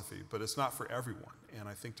philosophy, but it's not for everyone. And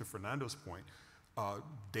I think to Fernando's point,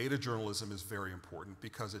 data journalism is very important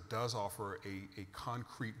because it does offer a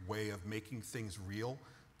concrete way of making things real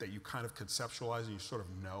that you kind of conceptualize and you sort of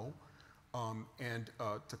know.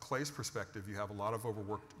 To Clay's perspective, you have a lot of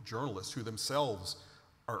overworked journalists who themselves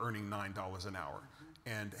are earning $9 an hour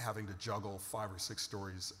and having to juggle 5 or 6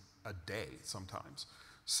 stories a day sometimes.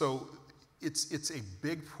 So it's a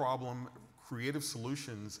big problem. Creative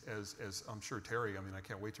solutions, as I'm sure Terry, I mean, I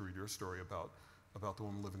can't wait to read your story about the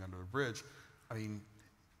woman living under a bridge. I mean,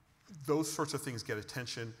 those sorts of things get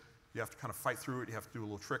attention. You have to kind of fight through it. You have to do a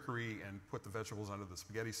little trickery and put the vegetables under the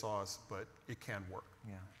spaghetti sauce, but it can work.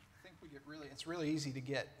 Yeah. I think it's really easy to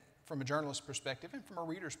get, from a journalist's perspective and from a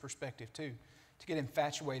reader's perspective too, to get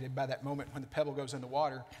infatuated by that moment when the pebble goes in the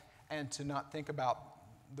water and to not think about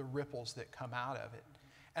the ripples that come out of it.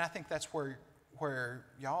 And I think that's where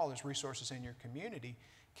y'all as resources in your community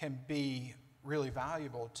can be really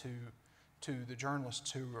valuable to the journalists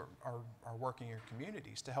who are working in your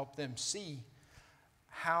communities, to help them see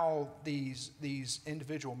how these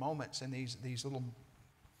individual moments and these little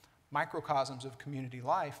microcosms of community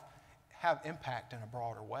life have impact in a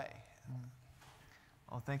broader way.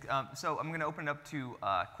 Well, thanks. So I'm going to open it up to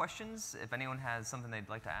questions. If anyone has something they'd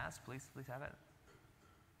like to ask, please have it.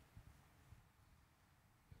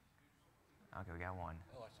 Okay, we got one.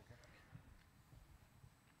 Oh, that's okay.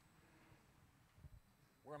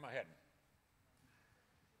 Where am I heading?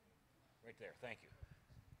 Right there, thank you.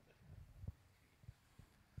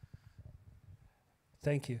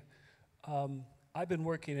 Thank you. I've been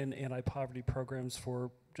working in anti-poverty programs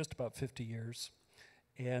for just about 50 years.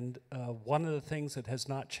 And one of the things that has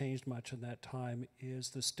not changed much in that time is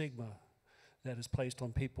the stigma that is placed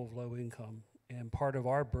on people of low income. And part of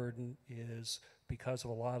our burden is because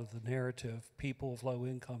of a lot of the narrative, people of low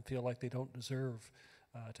income feel like they don't deserve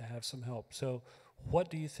to have some help. So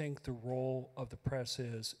what do you think the role of the press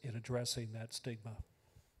is in addressing that stigma?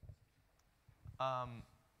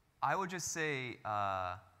 I would just say,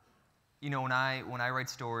 when I write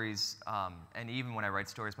stories, and even when I write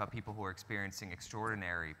stories about people who are experiencing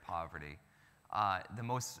extraordinary poverty, the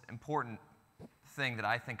most important thing that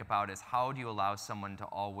I think about is how do you allow someone to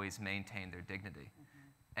always maintain their dignity?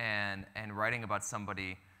 And writing about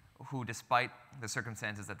somebody who, despite the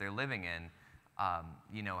circumstances that they're living in,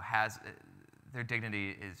 has their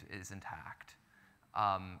dignity is intact.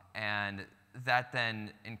 And that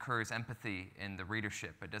then incurs empathy in the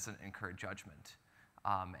readership. It doesn't incur judgment.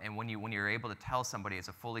 And when you're able to tell somebody as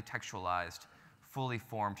a fully textualized, fully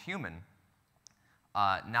formed human,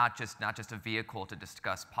 not just a vehicle to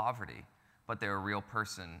discuss poverty, but they're a real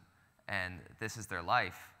person and this is their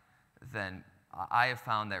life, then I have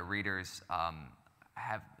found that readers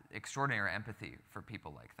have extraordinary empathy for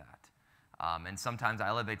people like that. And sometimes I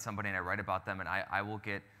elevate somebody and I write about them, and I will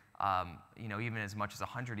get even as much as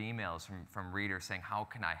 100 emails from readers saying, how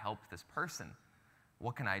can I help this person?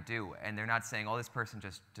 What can I do? And they're not saying, oh, this person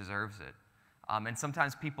just deserves it. And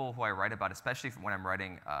sometimes people who I write about, especially when I'm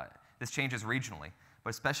writing, this changes regionally, but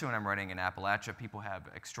especially when I'm writing in Appalachia, people have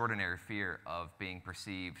extraordinary fear of being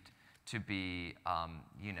perceived to be,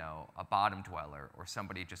 you know, a bottom dweller or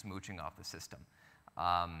somebody just mooching off the system.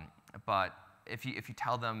 But if you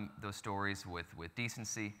tell them those stories with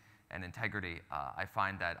decency and integrity, I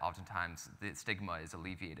find that oftentimes the stigma is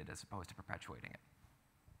alleviated as opposed to perpetuating it.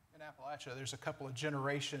 In Appalachia, there's a couple of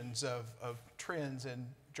generations of trends and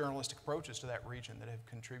journalistic approaches to that region that have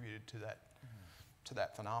contributed to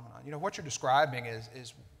that phenomenon. You know, what you're describing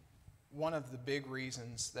is one of the big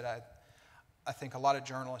reasons that I think a lot of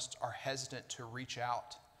journalists are hesitant to reach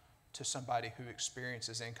out to somebody who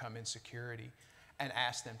experiences income insecurity and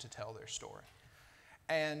ask them to tell their story.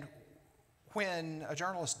 And when a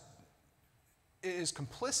journalist is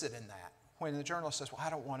complicit in that, when the journalist says, "Well,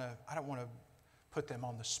 I don't want to put them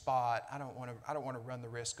on the spot. I don't want to run the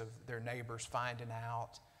risk of their neighbors finding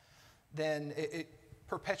out," then it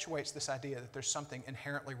perpetuates this idea that there's something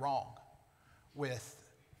inherently wrong with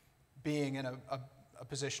being in a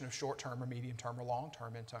position of short-term or medium-term or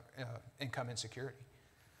long-term income insecurity.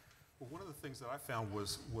 Well, one of the things that I found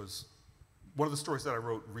was one of the stories that I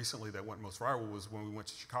wrote recently that went most viral was when we went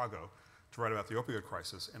to Chicago to write about the opioid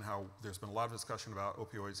crisis and how there's been a lot of discussion about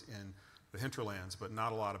opioids in the hinterlands, but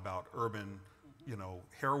not a lot about urban, you know,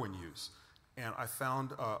 heroin use. And I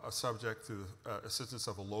found a subject through the assistance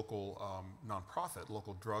of a local nonprofit,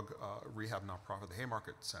 local drug rehab nonprofit, the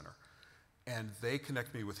Haymarket Center. And they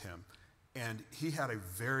connected me with him. And he had a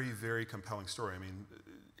very, very compelling story. I mean,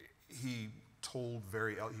 he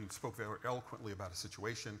spoke very eloquently about a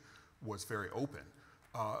situation, was very open.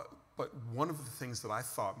 But one of the things that I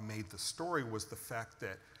thought made the story was the fact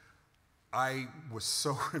that I was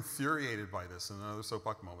so infuriated by this, and another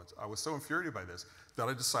soapbox moment, I was so infuriated by this that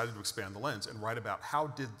I decided to expand the lens and write about how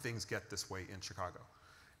did things get this way in Chicago.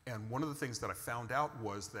 And one of the things that I found out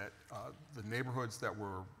was that the neighborhoods that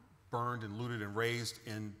were burned and looted and razed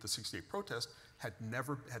in the '68 protest had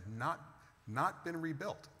not been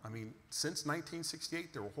rebuilt. I mean, since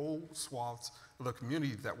 1968, there were whole swaths of the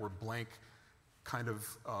community that were blank, kind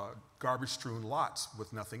of garbage-strewn lots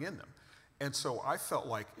with nothing in them. And so I felt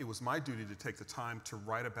like it was my duty to take the time to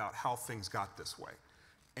write about how things got this way.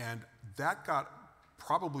 And that got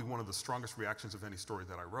probably one of the strongest reactions of any story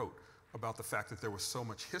that I wrote about the fact that there was so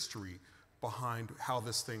much history behind how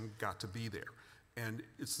this thing got to be there. And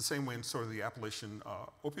it's the same way in sort of the Appalachian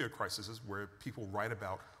opioid crisis, where people write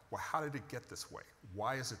about, well, how did it get this way?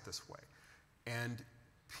 Why is it this way? And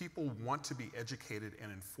people want to be educated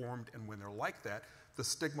and informed, and when they're like that, the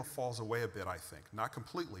stigma falls away a bit, I think. Not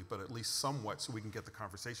completely, but at least somewhat, so we can get the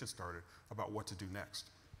conversation started about what to do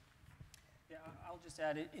next. Yeah, I'll just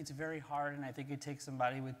add, it's very hard, and I think it takes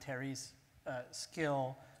somebody with Terry's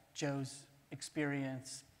skill, Joe's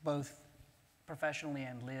experience, both professionally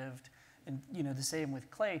and lived, and you know, the same with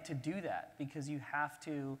Clay, to do that, because you have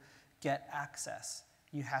to get access,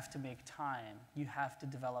 you have to make time, you have to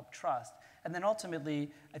develop trust. And then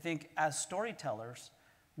ultimately, I think as storytellers,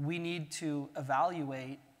 we need to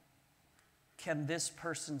evaluate, can this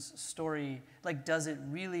person's story, like, does it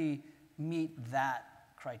really meet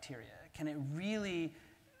that criteria? Can it really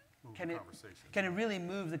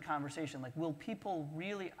move the conversation? Like, will people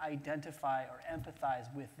really identify or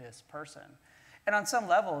empathize with this person? And on some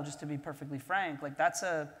level, just to be perfectly frank, like, that's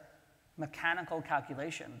a mechanical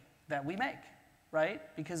calculation that we make, right?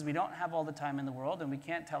 Because we don't have all the time in the world and we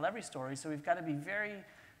can't tell every story, so we've got to be very,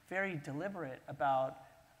 very deliberate about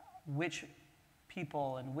which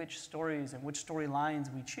people and which stories and which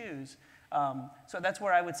storylines we choose. So that's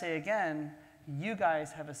where I would say, again, you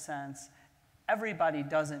guys have a sense, everybody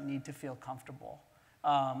doesn't need to feel comfortable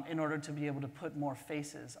in order to be able to put more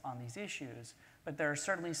faces on these issues. But there are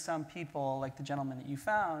certainly some people, like the gentleman that you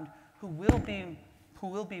found, who will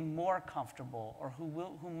be more comfortable, or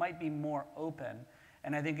who might be more open.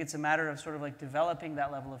 And I think it's a matter of sort of like developing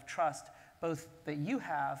that level of trust, both that you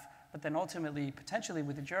have, but then ultimately, potentially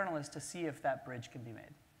with the journalist, to see if that bridge can be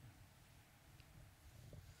made.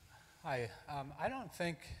 Hi, I don't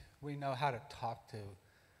think we know how to talk to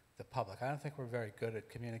the public. I don't think we're very good at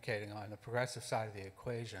communicating on the progressive side of the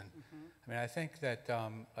equation. I mean, I think that,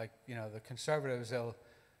 like, you know, the conservatives, they'll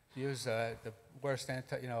use the worst,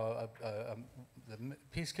 the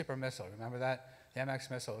peacekeeper missile. Remember that? The MX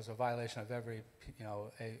missile was a violation of every,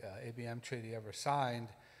 ABM treaty ever signed,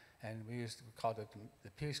 and we called it the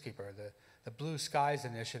peacekeeper. The Blue Skies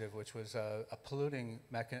Initiative, which was a polluting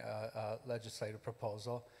legislative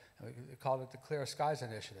proposal, and we called it the Clear Skies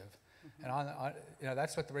Initiative. And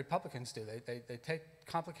that's what the Republicans do. They take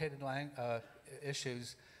complicated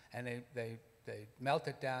issues and they they melt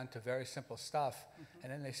it down to very simple stuff,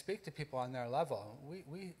 and then they speak to people on their level.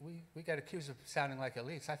 We get accused of sounding like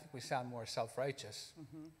elites. I think we sound more self-righteous.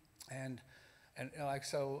 And like,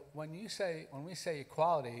 so when we say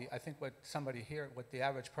equality, I think what the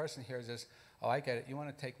average person hears is, oh, I get it. You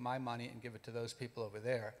want to take my money and give it to those people over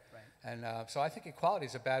there. Right. And so I think equality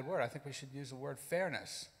is a bad word. I think we should use the word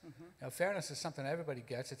fairness. You know, fairness is something everybody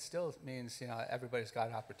gets. It still means, everybody's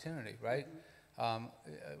got opportunity, right?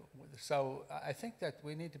 So I think that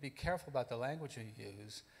we need to be careful about the language we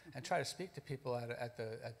use and try to speak to people at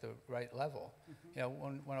the right level. You know,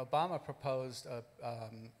 when Obama proposed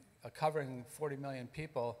covering 40 million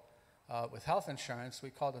people with health insurance, we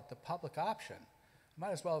called it the public option. We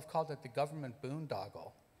might as well have called it the government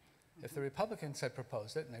boondoggle. If the Republicans had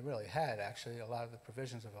proposed it, and they really had, actually, a lot of the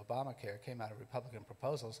provisions of Obamacare came out of Republican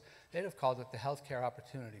proposals, they'd have called it the Health Care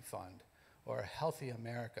Opportunity Fund or Healthy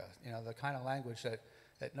America, the kind of language that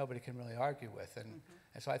nobody can really argue with. And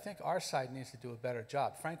so I think our side needs to do a better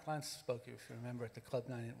job. Frank Luntz spoke, if you remember, at the Club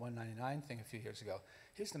 199 thing a few years ago.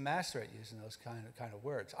 He's the master at using those kind of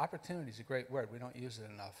words. Opportunity is a great word. We don't use it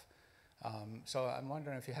enough. So I'm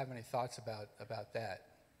wondering if you have any thoughts about that.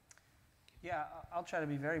 Yeah, I'll try to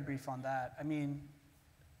be very brief on that. I mean,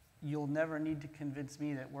 you'll never need to convince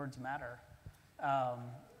me that words matter.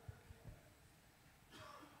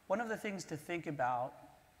 One of the things to think about,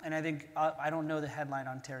 and I think, I don't know the headline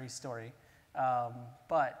on Terry's story,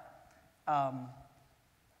 but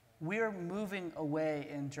we're moving away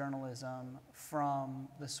in journalism from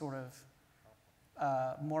the sort of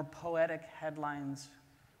more poetic headlines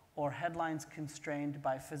or headlines constrained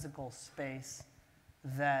by physical space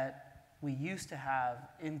that we used to have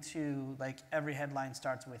into, like, every headline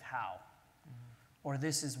starts with how, or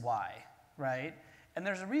this is why, right? And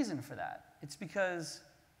there's a reason for that. It's because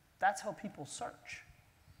that's how people search,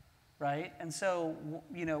 right? And so,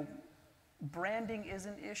 branding is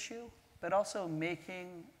an issue, but also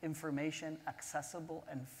making information accessible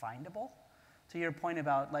and findable. To your point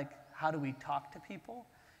about, like, how do we talk to people?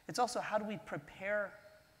 It's also how do we prepare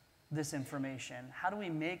this information? How do we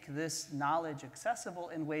make this knowledge accessible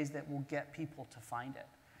in ways that will get people to find it?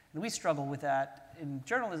 And we struggle with that in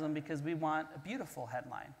journalism because we want a beautiful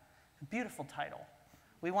headline, a beautiful title.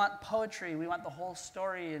 We want poetry, we want the whole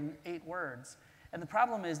story in 8 words. And the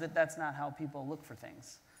problem is that that's not how people look for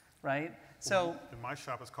things, right? So in my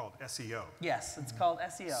shop, it's called SEO. Yes, it's called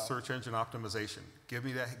SEO. Search engine optimization. Give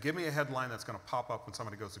me a headline that's going to pop up when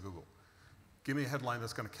somebody goes to Google. Give me a headline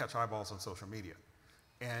that's going to catch eyeballs on social media.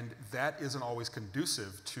 And that isn't always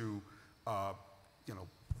conducive to,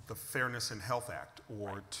 the Fairness in Health Act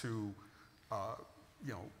or to,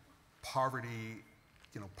 poverty,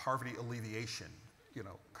 poverty alleviation,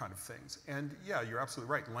 kind of things. And yeah, you're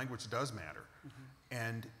absolutely right. Language does matter.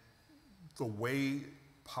 And the way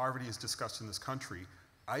poverty is discussed in this country,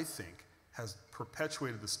 I think, has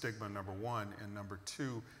perpetuated the stigma, number one, and number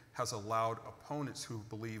two, has allowed opponents who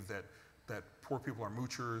believe that poor people are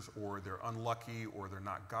moochers or they're unlucky or they're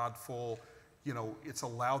not godful. It's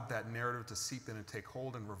allowed that narrative to seep in and take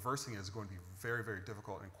hold, and reversing it is going to be very, very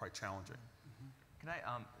difficult and quite challenging. Can I,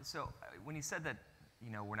 so when you said that,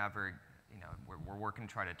 we're not very, we're working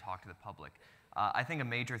to try to talk to the public, I think a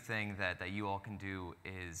major thing that you all can do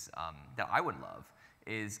is, that I would love,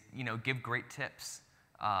 is, give great tips.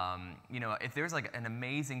 If there's like an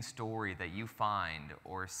amazing story that you find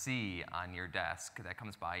or see on your desk that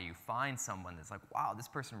comes by, you find someone that's like, wow, this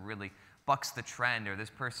person really bucks the trend, or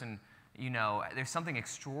this person, there's something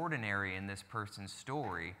extraordinary in this person's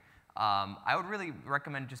story. I would really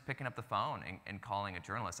recommend just picking up the phone and calling a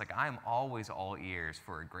journalist. Like, I'm always all ears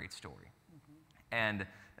for a great story. And it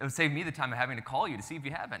would save me the time of having to call you to see if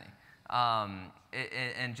you have any.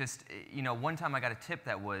 And just, one time I got a tip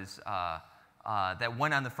that was, that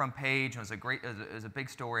went on the front page. It was a big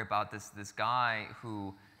story about this guy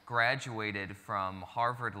who graduated from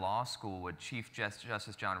Harvard Law School with Chief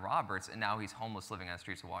Justice John Roberts, and now he's homeless living on the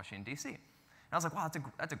streets of Washington, D.C. And I was like, wow,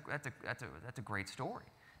 that's a great story.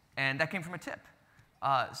 And that came from a tip.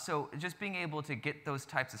 So just being able to get those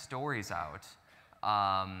types of stories out,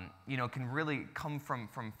 can really come from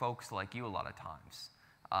folks like you a lot of times.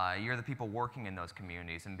 You're the people working in those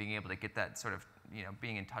communities, and being able to get that sort of,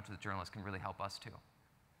 being in touch with journalists can really help us too.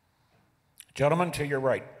 Gentlemen, to your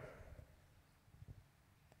right.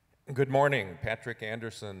 Good morning. Patrick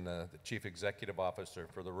Anderson, the Chief Executive Officer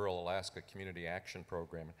for the Rural Alaska Community Action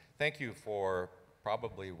Program. Thank you for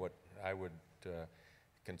probably what I would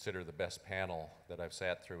consider the best panel that I've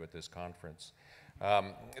sat through at this conference.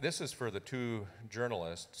 This is for the 2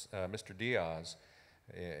 journalists, Mr. Diaz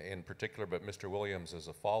in particular, but Mr. Williams as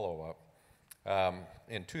a follow-up. In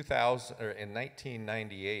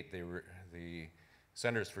 1998, the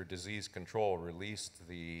Centers for Disease Control released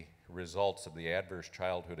the results of the Adverse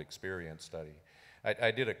Childhood Experience study.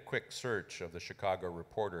 I did a quick search of the Chicago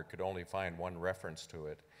Reporter, could only find one reference to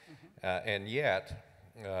it. And yet,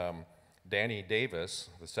 Danny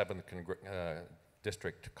Davis, the 7th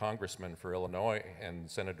District Congressman for Illinois, and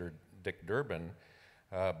Senator Dick Durbin,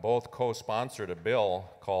 both co-sponsored a bill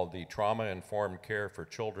called the Trauma-Informed Care for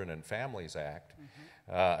Children and Families Act.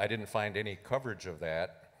 I didn't find any coverage of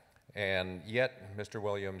that. And yet, Mr.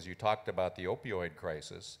 Williams, you talked about the opioid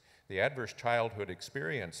crisis. The Adverse Childhood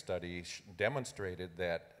Experience study demonstrated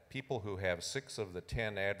that people who have 6 of the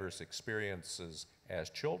 10 adverse experiences as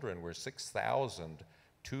children were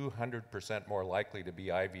 6,200% more likely to be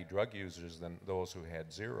IV drug users than those who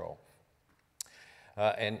had 0.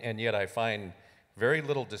 And yet I find very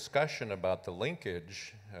little discussion about the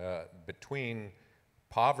linkage between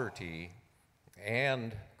poverty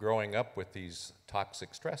and growing up with these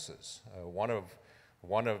toxic stresses. One of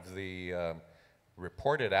the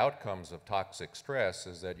reported outcomes of toxic stress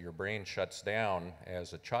is that your brain shuts down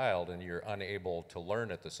as a child and you're unable to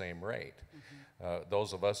learn at the same rate.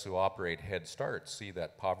 Those of us who operate Head Start see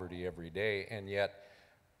that poverty every day, and yet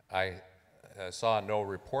I saw no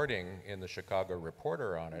reporting in the Chicago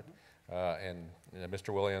Reporter on it. And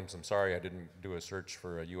Mr. Williams, I'm sorry I didn't do a search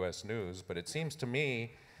for U.S. News, but it seems to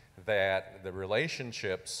me that the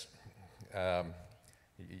relationships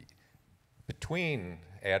between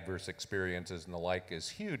adverse experiences and the like is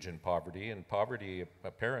huge in poverty, and poverty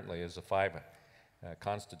apparently is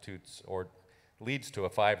constitutes or leads to a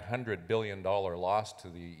 $500 billion loss to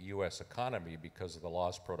the U.S. economy because of the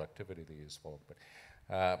lost productivity of these folks.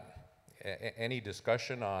 But any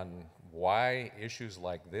discussion on why issues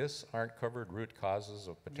like this aren't covered, root causes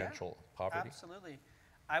of potential poverty? Absolutely.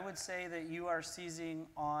 I would say that you are seizing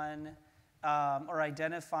on or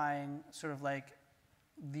identifying sort of like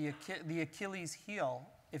the Achilles heel,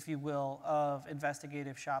 if you will, of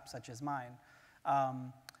investigative shops such as mine.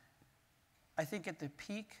 I think at the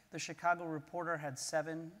peak, the Chicago Reporter had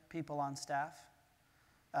 7 people on staff.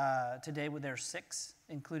 Today, there's 6,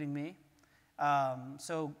 including me.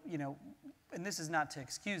 So, you know, and this is not to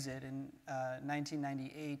excuse it. In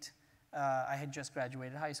 1998, I had just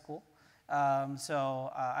graduated high school.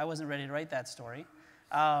 So I wasn't ready to write that story.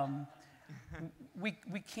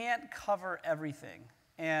 We can't cover everything.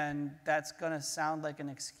 And that's going to sound like an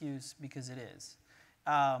excuse because it is.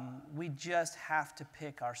 We just have to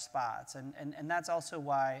pick our spots. And that's also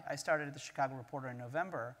why I started at the Chicago Reporter in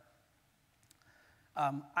November.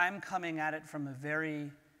 I'm coming at it from a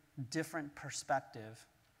very different perspective,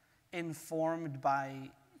 informed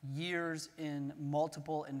by years in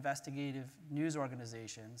multiple investigative news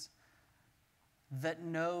organizations that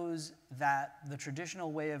knows that the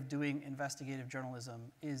traditional way of doing investigative journalism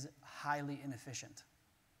is highly inefficient.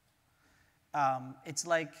 It's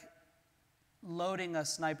like loading a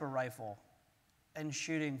sniper rifle and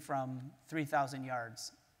shooting from 3,000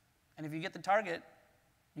 yards. And if you get the target,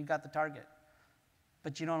 you got the target.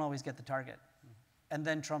 But you don't always get the target. And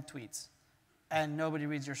then Trump tweets, and nobody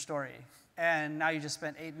reads your story. And now you just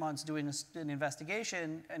spent 8 months doing an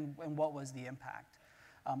investigation, and what was the impact?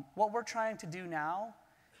 What we're trying to do now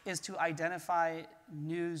is to identify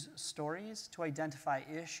news stories, to identify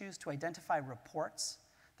issues, to identify reports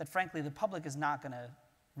that, frankly, the public is not going to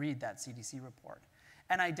read that CDC report,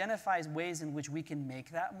 and identifies ways in which we can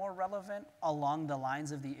make that more relevant along the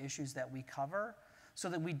lines of the issues that we cover so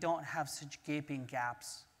that we don't have such gaping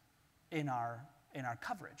gaps in our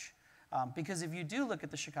coverage. Because if you do look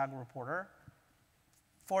at the Chicago Reporter,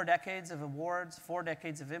 4 decades of awards, 4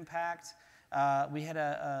 decades of impact. We had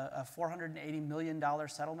a $480 million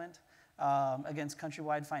settlement against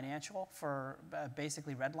Countrywide Financial for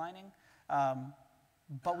basically redlining.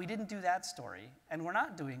 But we didn't do that story, and we're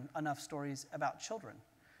not doing enough stories about children.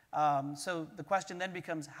 So the question then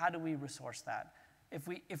becomes, how do we resource that?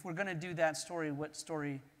 If we're going to do that story, what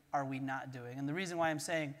story are we not doing? And the reason why I'm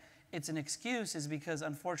saying it's an excuse is because,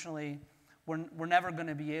 unfortunately, we're never going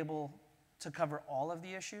to be able to cover all of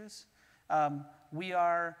the issues. We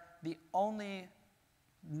are the only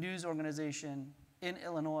news organization in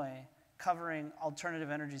Illinois covering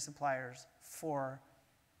alternative energy suppliers for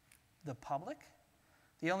the public.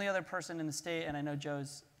 The only other person in the state, and I know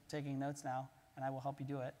Joe's taking notes now, and I will help you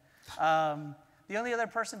do it. The only other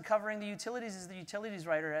person covering the utilities is the utilities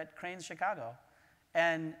writer at Crain's Chicago.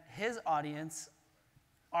 And his audience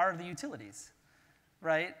are the utilities,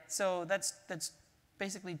 right? So that's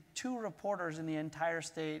basically 2 reporters in the entire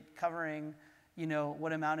state covering, you know,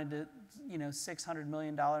 what amounted to, you know, $600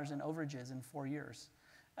 million in overages in 4 years.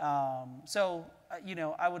 So, you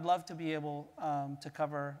know, I would love to be able to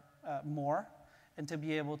cover more. and to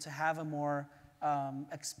be able to have a more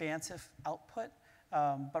expansive output.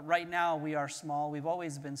 But right now we are small. We've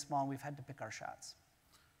always been small. And we've had to pick our shots.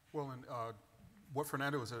 Well, and what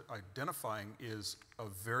Fernando is identifying is a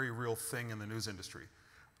very real thing in the news industry.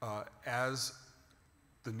 As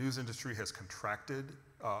the news industry has contracted,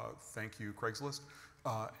 thank you, Craigslist,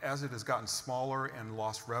 as it has gotten smaller and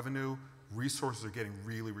lost revenue, resources are getting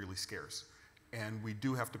really, really scarce. And we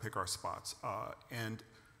do have to pick our spots. And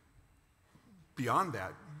beyond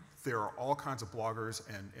that, there are all kinds of bloggers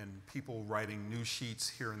and people writing news sheets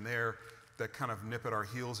here and there that kind of nip at our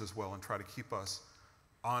heels as well and try to keep us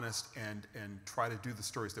honest and try to do the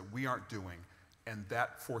stories that we aren't doing. And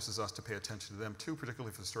that forces us to pay attention to them too,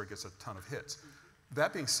 particularly if the story gets a ton of hits.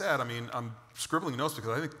 That being said, I mean, I'm scribbling notes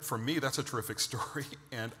because I think for me that's a terrific story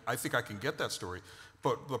and I think I can get that story.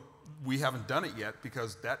 But we haven't done it yet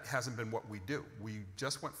because that hasn't been what we do. We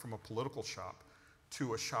just went from a political shop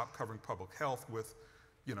to a shop covering public health with,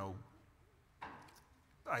 you know,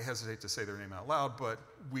 I hesitate to say their name out loud, but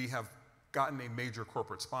we have gotten a major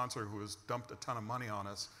corporate sponsor who has dumped a ton of money on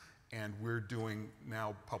us, and we're doing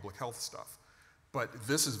now public health stuff. But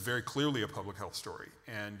this is very clearly a public health story,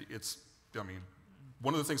 and it's, I mean,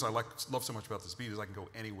 one of the things I love so much about this beat is I can go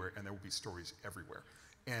anywhere and there will be stories everywhere.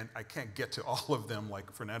 And I can't get to all of them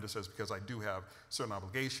like Fernando says because I do have certain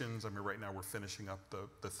obligations. I mean, right now we're finishing up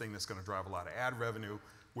the thing that's gonna drive a lot of ad revenue,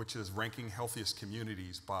 which is ranking healthiest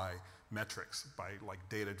communities by metrics, by like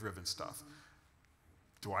data-driven stuff.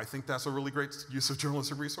 Do I think that's a really great use of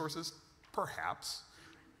journalistic resources? Perhaps.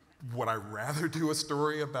 Would I rather do a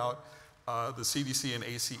story about the CDC and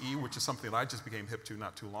ACE, which is something that I just became hip to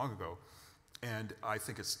not too long ago? And I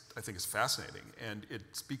think it's fascinating, and it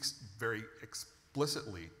speaks very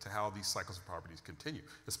explicitly to how these cycles of poverty continue.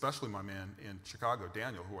 Especially my man in Chicago,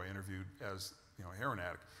 Daniel, who I interviewed as a heroin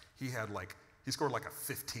addict. He scored like a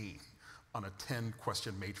 15 on a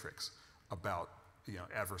 10-question matrix about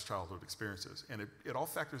adverse childhood experiences, and it all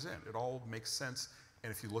factors in. It all makes sense,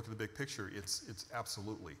 and if you look at the big picture, it's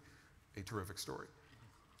absolutely a terrific story.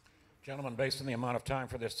 Gentlemen, based on the amount of time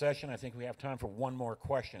for this session, I think we have time for one more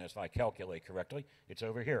question, if I calculate correctly. It's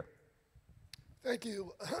over here. Thank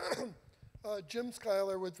you. Jim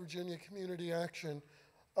Schuyler with Virginia Community Action.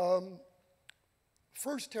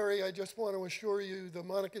 First, Terry, I just want to assure you the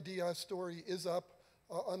Monica Diaz story is up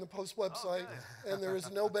on the Post website, and there is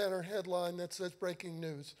no banner headline that says breaking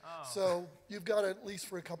news. So you've got it at least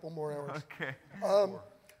for a couple more hours. Okay.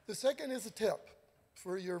 The second is a tip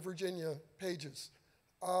for your Virginia pages.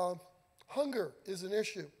 Hunger is an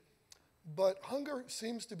issue, but hunger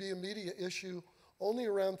seems to be a media issue only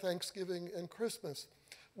around Thanksgiving and Christmas.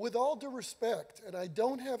 With all due respect, and I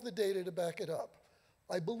don't have the data to back it up,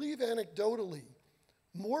 I believe anecdotally,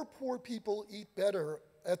 more poor people eat better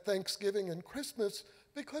at Thanksgiving and Christmas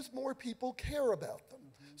because more people care about them.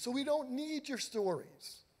 So we don't need your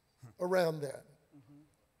stories around that.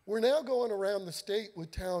 We're now going around the state with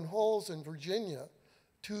town halls in Virginia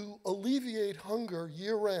to alleviate hunger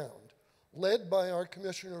year-round, led by our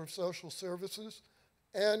Commissioner of Social Services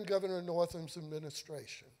and Governor Northam's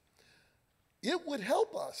administration. It would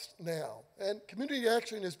help us now, and Community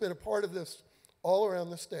Action has been a part of this all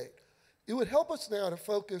around the state. It would help us now to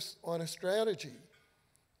focus on a strategy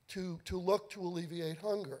to look to alleviate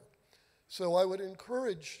hunger. So I would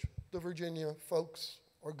encourage the Virginia folks,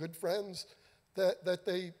 or good friends, that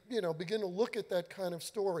they begin to look at that kind of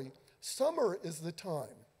story. Summer is the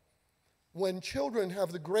time when children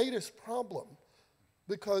have the greatest problem,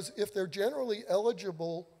 because if they're generally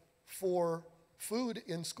eligible for food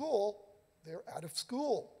in school, they're out of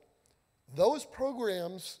school. Those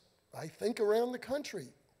programs, I think around the country,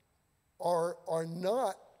 are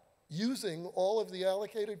not using all of the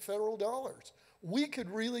allocated federal dollars. We could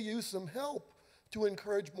really use some help to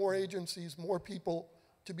encourage more agencies, more people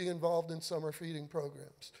to be involved in summer feeding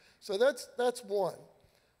programs. So that's one.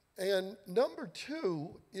 And number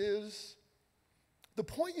two is the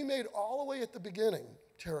point you made all the way at the beginning,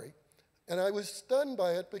 Terry, and I was stunned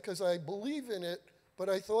by it because I believe in it, but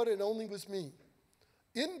I thought it only was me.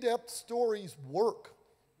 In-depth stories work.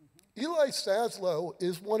 Eli Saslow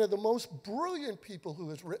is one of the most brilliant people who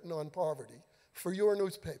has written on poverty for your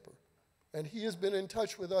newspaper, and he has been in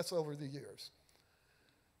touch with us over the years.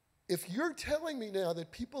 If you're telling me now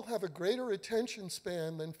that people have a greater attention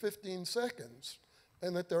span than 15 seconds,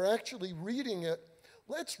 and that they're actually reading it,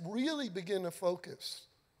 let's really begin to focus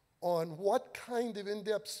on what kind of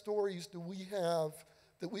in-depth stories do we have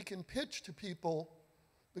that we can pitch to people,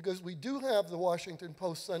 because we do have the Washington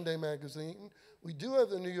Post Sunday magazine, we do have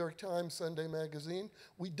the New York Times Sunday magazine,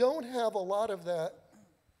 we don't have a lot of that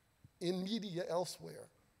in media elsewhere.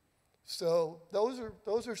 So those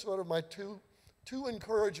are sort of my two two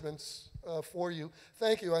encouragements for you.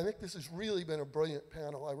 Thank you. I think this has really been a brilliant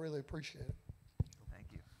panel. I really appreciate it. Thank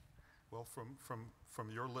you. Well,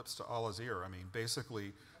 from your lips to Allah's ear, I mean,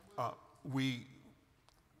 basically,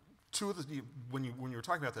 when you were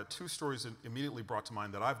talking about that, two stories immediately brought to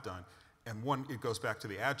mind that I've done, and one, it goes back to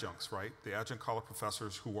the adjuncts, right? The adjunct college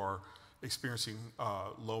professors who are experiencing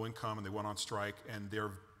low income and they went on strike and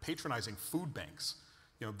they're patronizing food banks.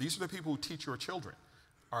 You know, these are the people who teach your children,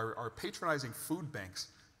 are patronizing food banks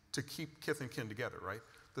to keep kith and kin together, right?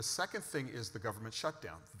 The second thing is the government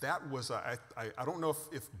shutdown. That was, I don't know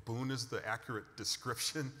if boon is the accurate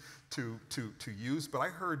description to use, but I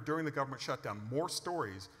heard during the government shutdown more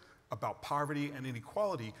stories about poverty and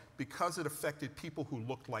inequality because it affected people who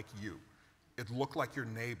looked like you. It looked like your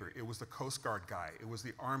neighbor. It was the Coast Guard guy. It was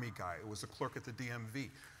the Army guy. It was the clerk at the DMV.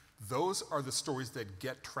 Those are the stories that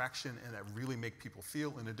get traction and that really make people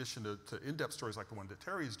feel, in addition to in-depth stories like the one that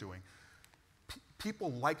Terry is doing.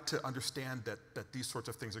 People like to understand that these sorts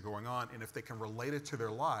of things are going on, and if they can relate it to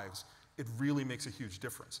their lives, it really makes a huge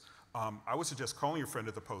difference. I would suggest calling your friend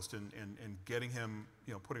at the Post and getting him,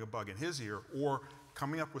 you know, putting a bug in his ear, or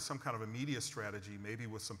coming up with some kind of a media strategy, maybe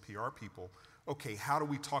with some PR people. Okay, how do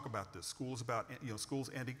we talk about this? Schools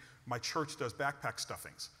ending. My church does backpack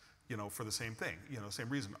stuffings, you know, for the same thing, you know, same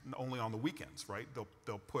reason, only on the weekends, right?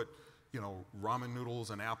 They'll put, you know, ramen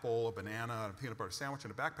noodles, an apple, a banana, and a peanut butter sandwich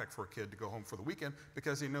in a backpack for a kid to go home for the weekend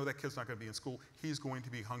because they know that kid's not going to be in school. He's going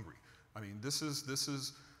to be hungry. I mean, this is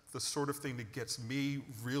the sort of thing that gets me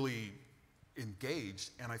really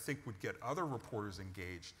engaged, and I think would get other reporters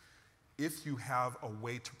engaged if you have a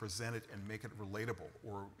way to present it and make it relatable,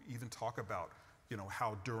 or even talk about, you know,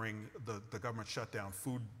 how during the government shutdown,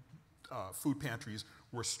 food pantries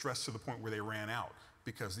were stressed to the point where they ran out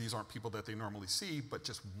because these aren't people that they normally see, but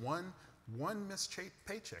just one missed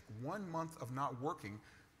paycheck, 1 month of not working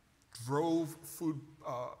drove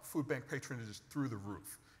food bank patronages through the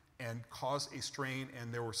roof and caused a strain,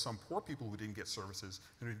 and there were some poor people who didn't get services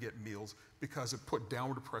and didn't get meals because it put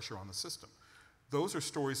downward pressure on the system. Those are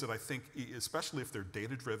stories that I think, especially if they're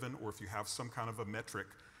data-driven or if you have some kind of a metric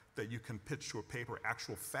that you can pitch to a paper,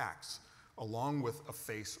 actual facts, along with a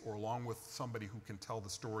face or along with somebody who can tell the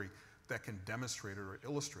story that can demonstrate it or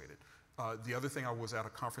illustrate it. The other thing, I was at a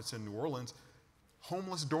conference in New Orleans,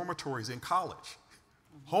 homeless dormitories in college.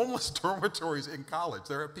 Homeless dormitories in college.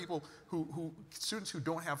 There are people students who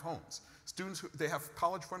don't have homes. They have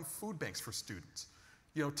college-run food banks for students.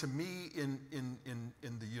 You know, to me, in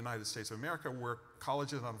the United States of America, where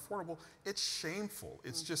college is unaffordable, it's shameful.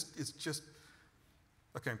 It's just,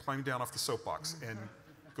 okay, I'm climbing down off the soapbox and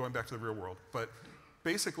going back to the real world. But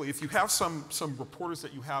basically, if you have some reporters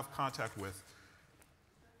that you have contact with,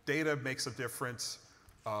 data makes a difference.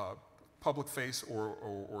 Public face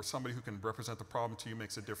or somebody who can represent the problem to you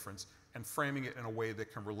makes a difference, and framing it in a way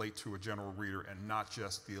that can relate to a general reader and not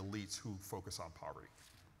just the elites who focus on poverty.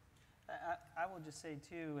 I will just say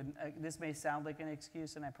too, and this may sound like an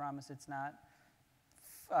excuse, and I promise it's not.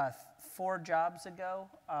 4 jobs ago,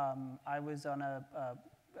 I was on a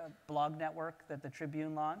blog network that the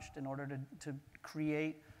Tribune launched in order to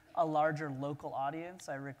create a larger local audience.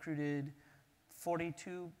 I recruited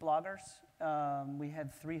 42 bloggers. We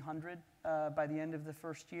had 300 by the end of the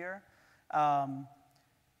first year. I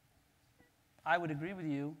would agree with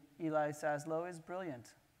you, Eli Saslow is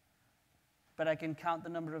brilliant. But I can count the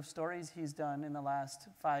number of stories he's done in the last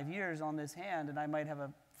 5 years on this hand, and I might have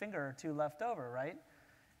a finger or two left over, right?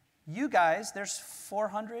 You guys, there's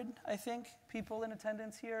 400, I think, people in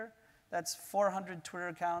attendance here. That's 400 Twitter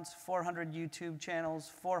accounts, 400 YouTube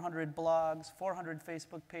channels, 400 blogs, 400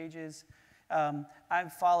 Facebook pages. I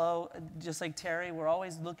follow, just like Terry, we're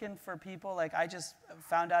always looking for people. Like, I just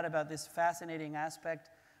found out about this fascinating aspect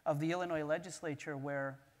of the Illinois legislature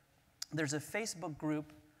where there's a Facebook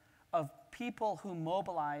group of people who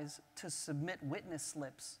mobilize to submit witness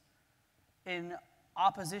slips in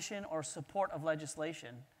opposition or support of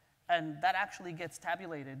legislation, and that actually gets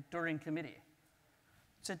tabulated during committee.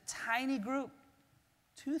 It's a tiny group,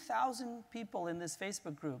 2,000 people in this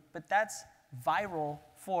Facebook group, but that's viral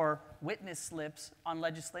for witness slips on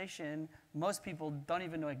legislation most people don't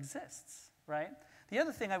even know exists, right? The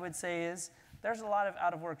other thing I would say is there's a lot of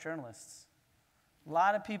out-of-work journalists, a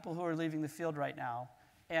lot of people who are leaving the field right now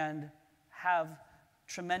and have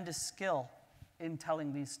tremendous skill in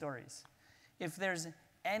telling these stories. If there's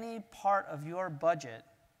any part of your budget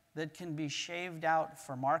that can be shaved out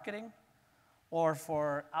for marketing or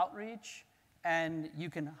for outreach, and you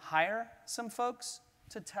can hire some folks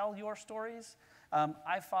to tell your stories.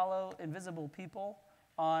 I follow Invisible People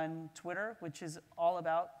on Twitter, which is all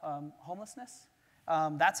about homelessness.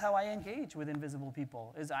 That's how I engage with invisible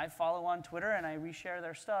people, is I follow on Twitter and I reshare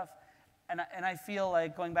their stuff. And I feel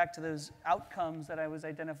like, going back to those outcomes that I was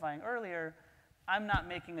identifying earlier, I'm not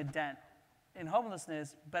making a dent in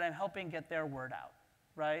homelessness, but I'm helping get their word out,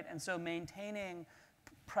 right? And so maintaining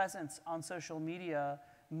presence on social media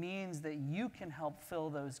means that you can help fill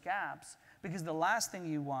those gaps, because the last thing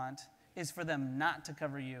you want is for them not to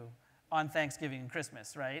cover you on Thanksgiving and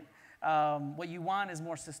Christmas, right? What you want is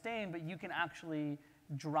more sustained, but you can actually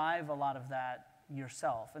drive a lot of that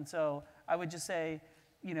yourself. And so I would just say,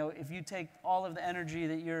 if you take all of the energy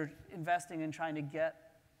that you're investing in trying to get,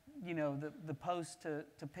 the Post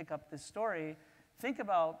to pick up this story, think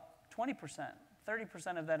about 20%,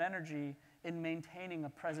 30% of that energy in maintaining a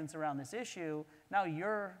presence around this issue. Now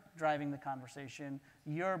you're driving the conversation.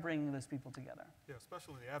 You're bringing those people together. Yeah,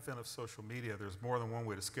 especially in the advent of social media, there's more than one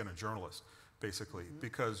way to skin a journalist, basically,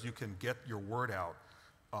 because you can get your word out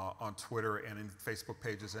on Twitter and in Facebook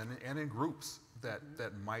pages and in groups that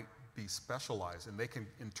might be specialized, and they can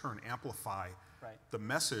in turn amplify the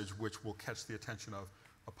message, which will catch the attention of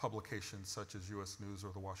a publication such as U.S. News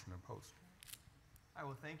or the Washington Post. All right,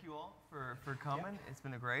 well, thank you all for coming. It's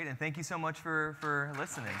been great, and thank you so much for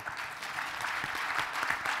listening.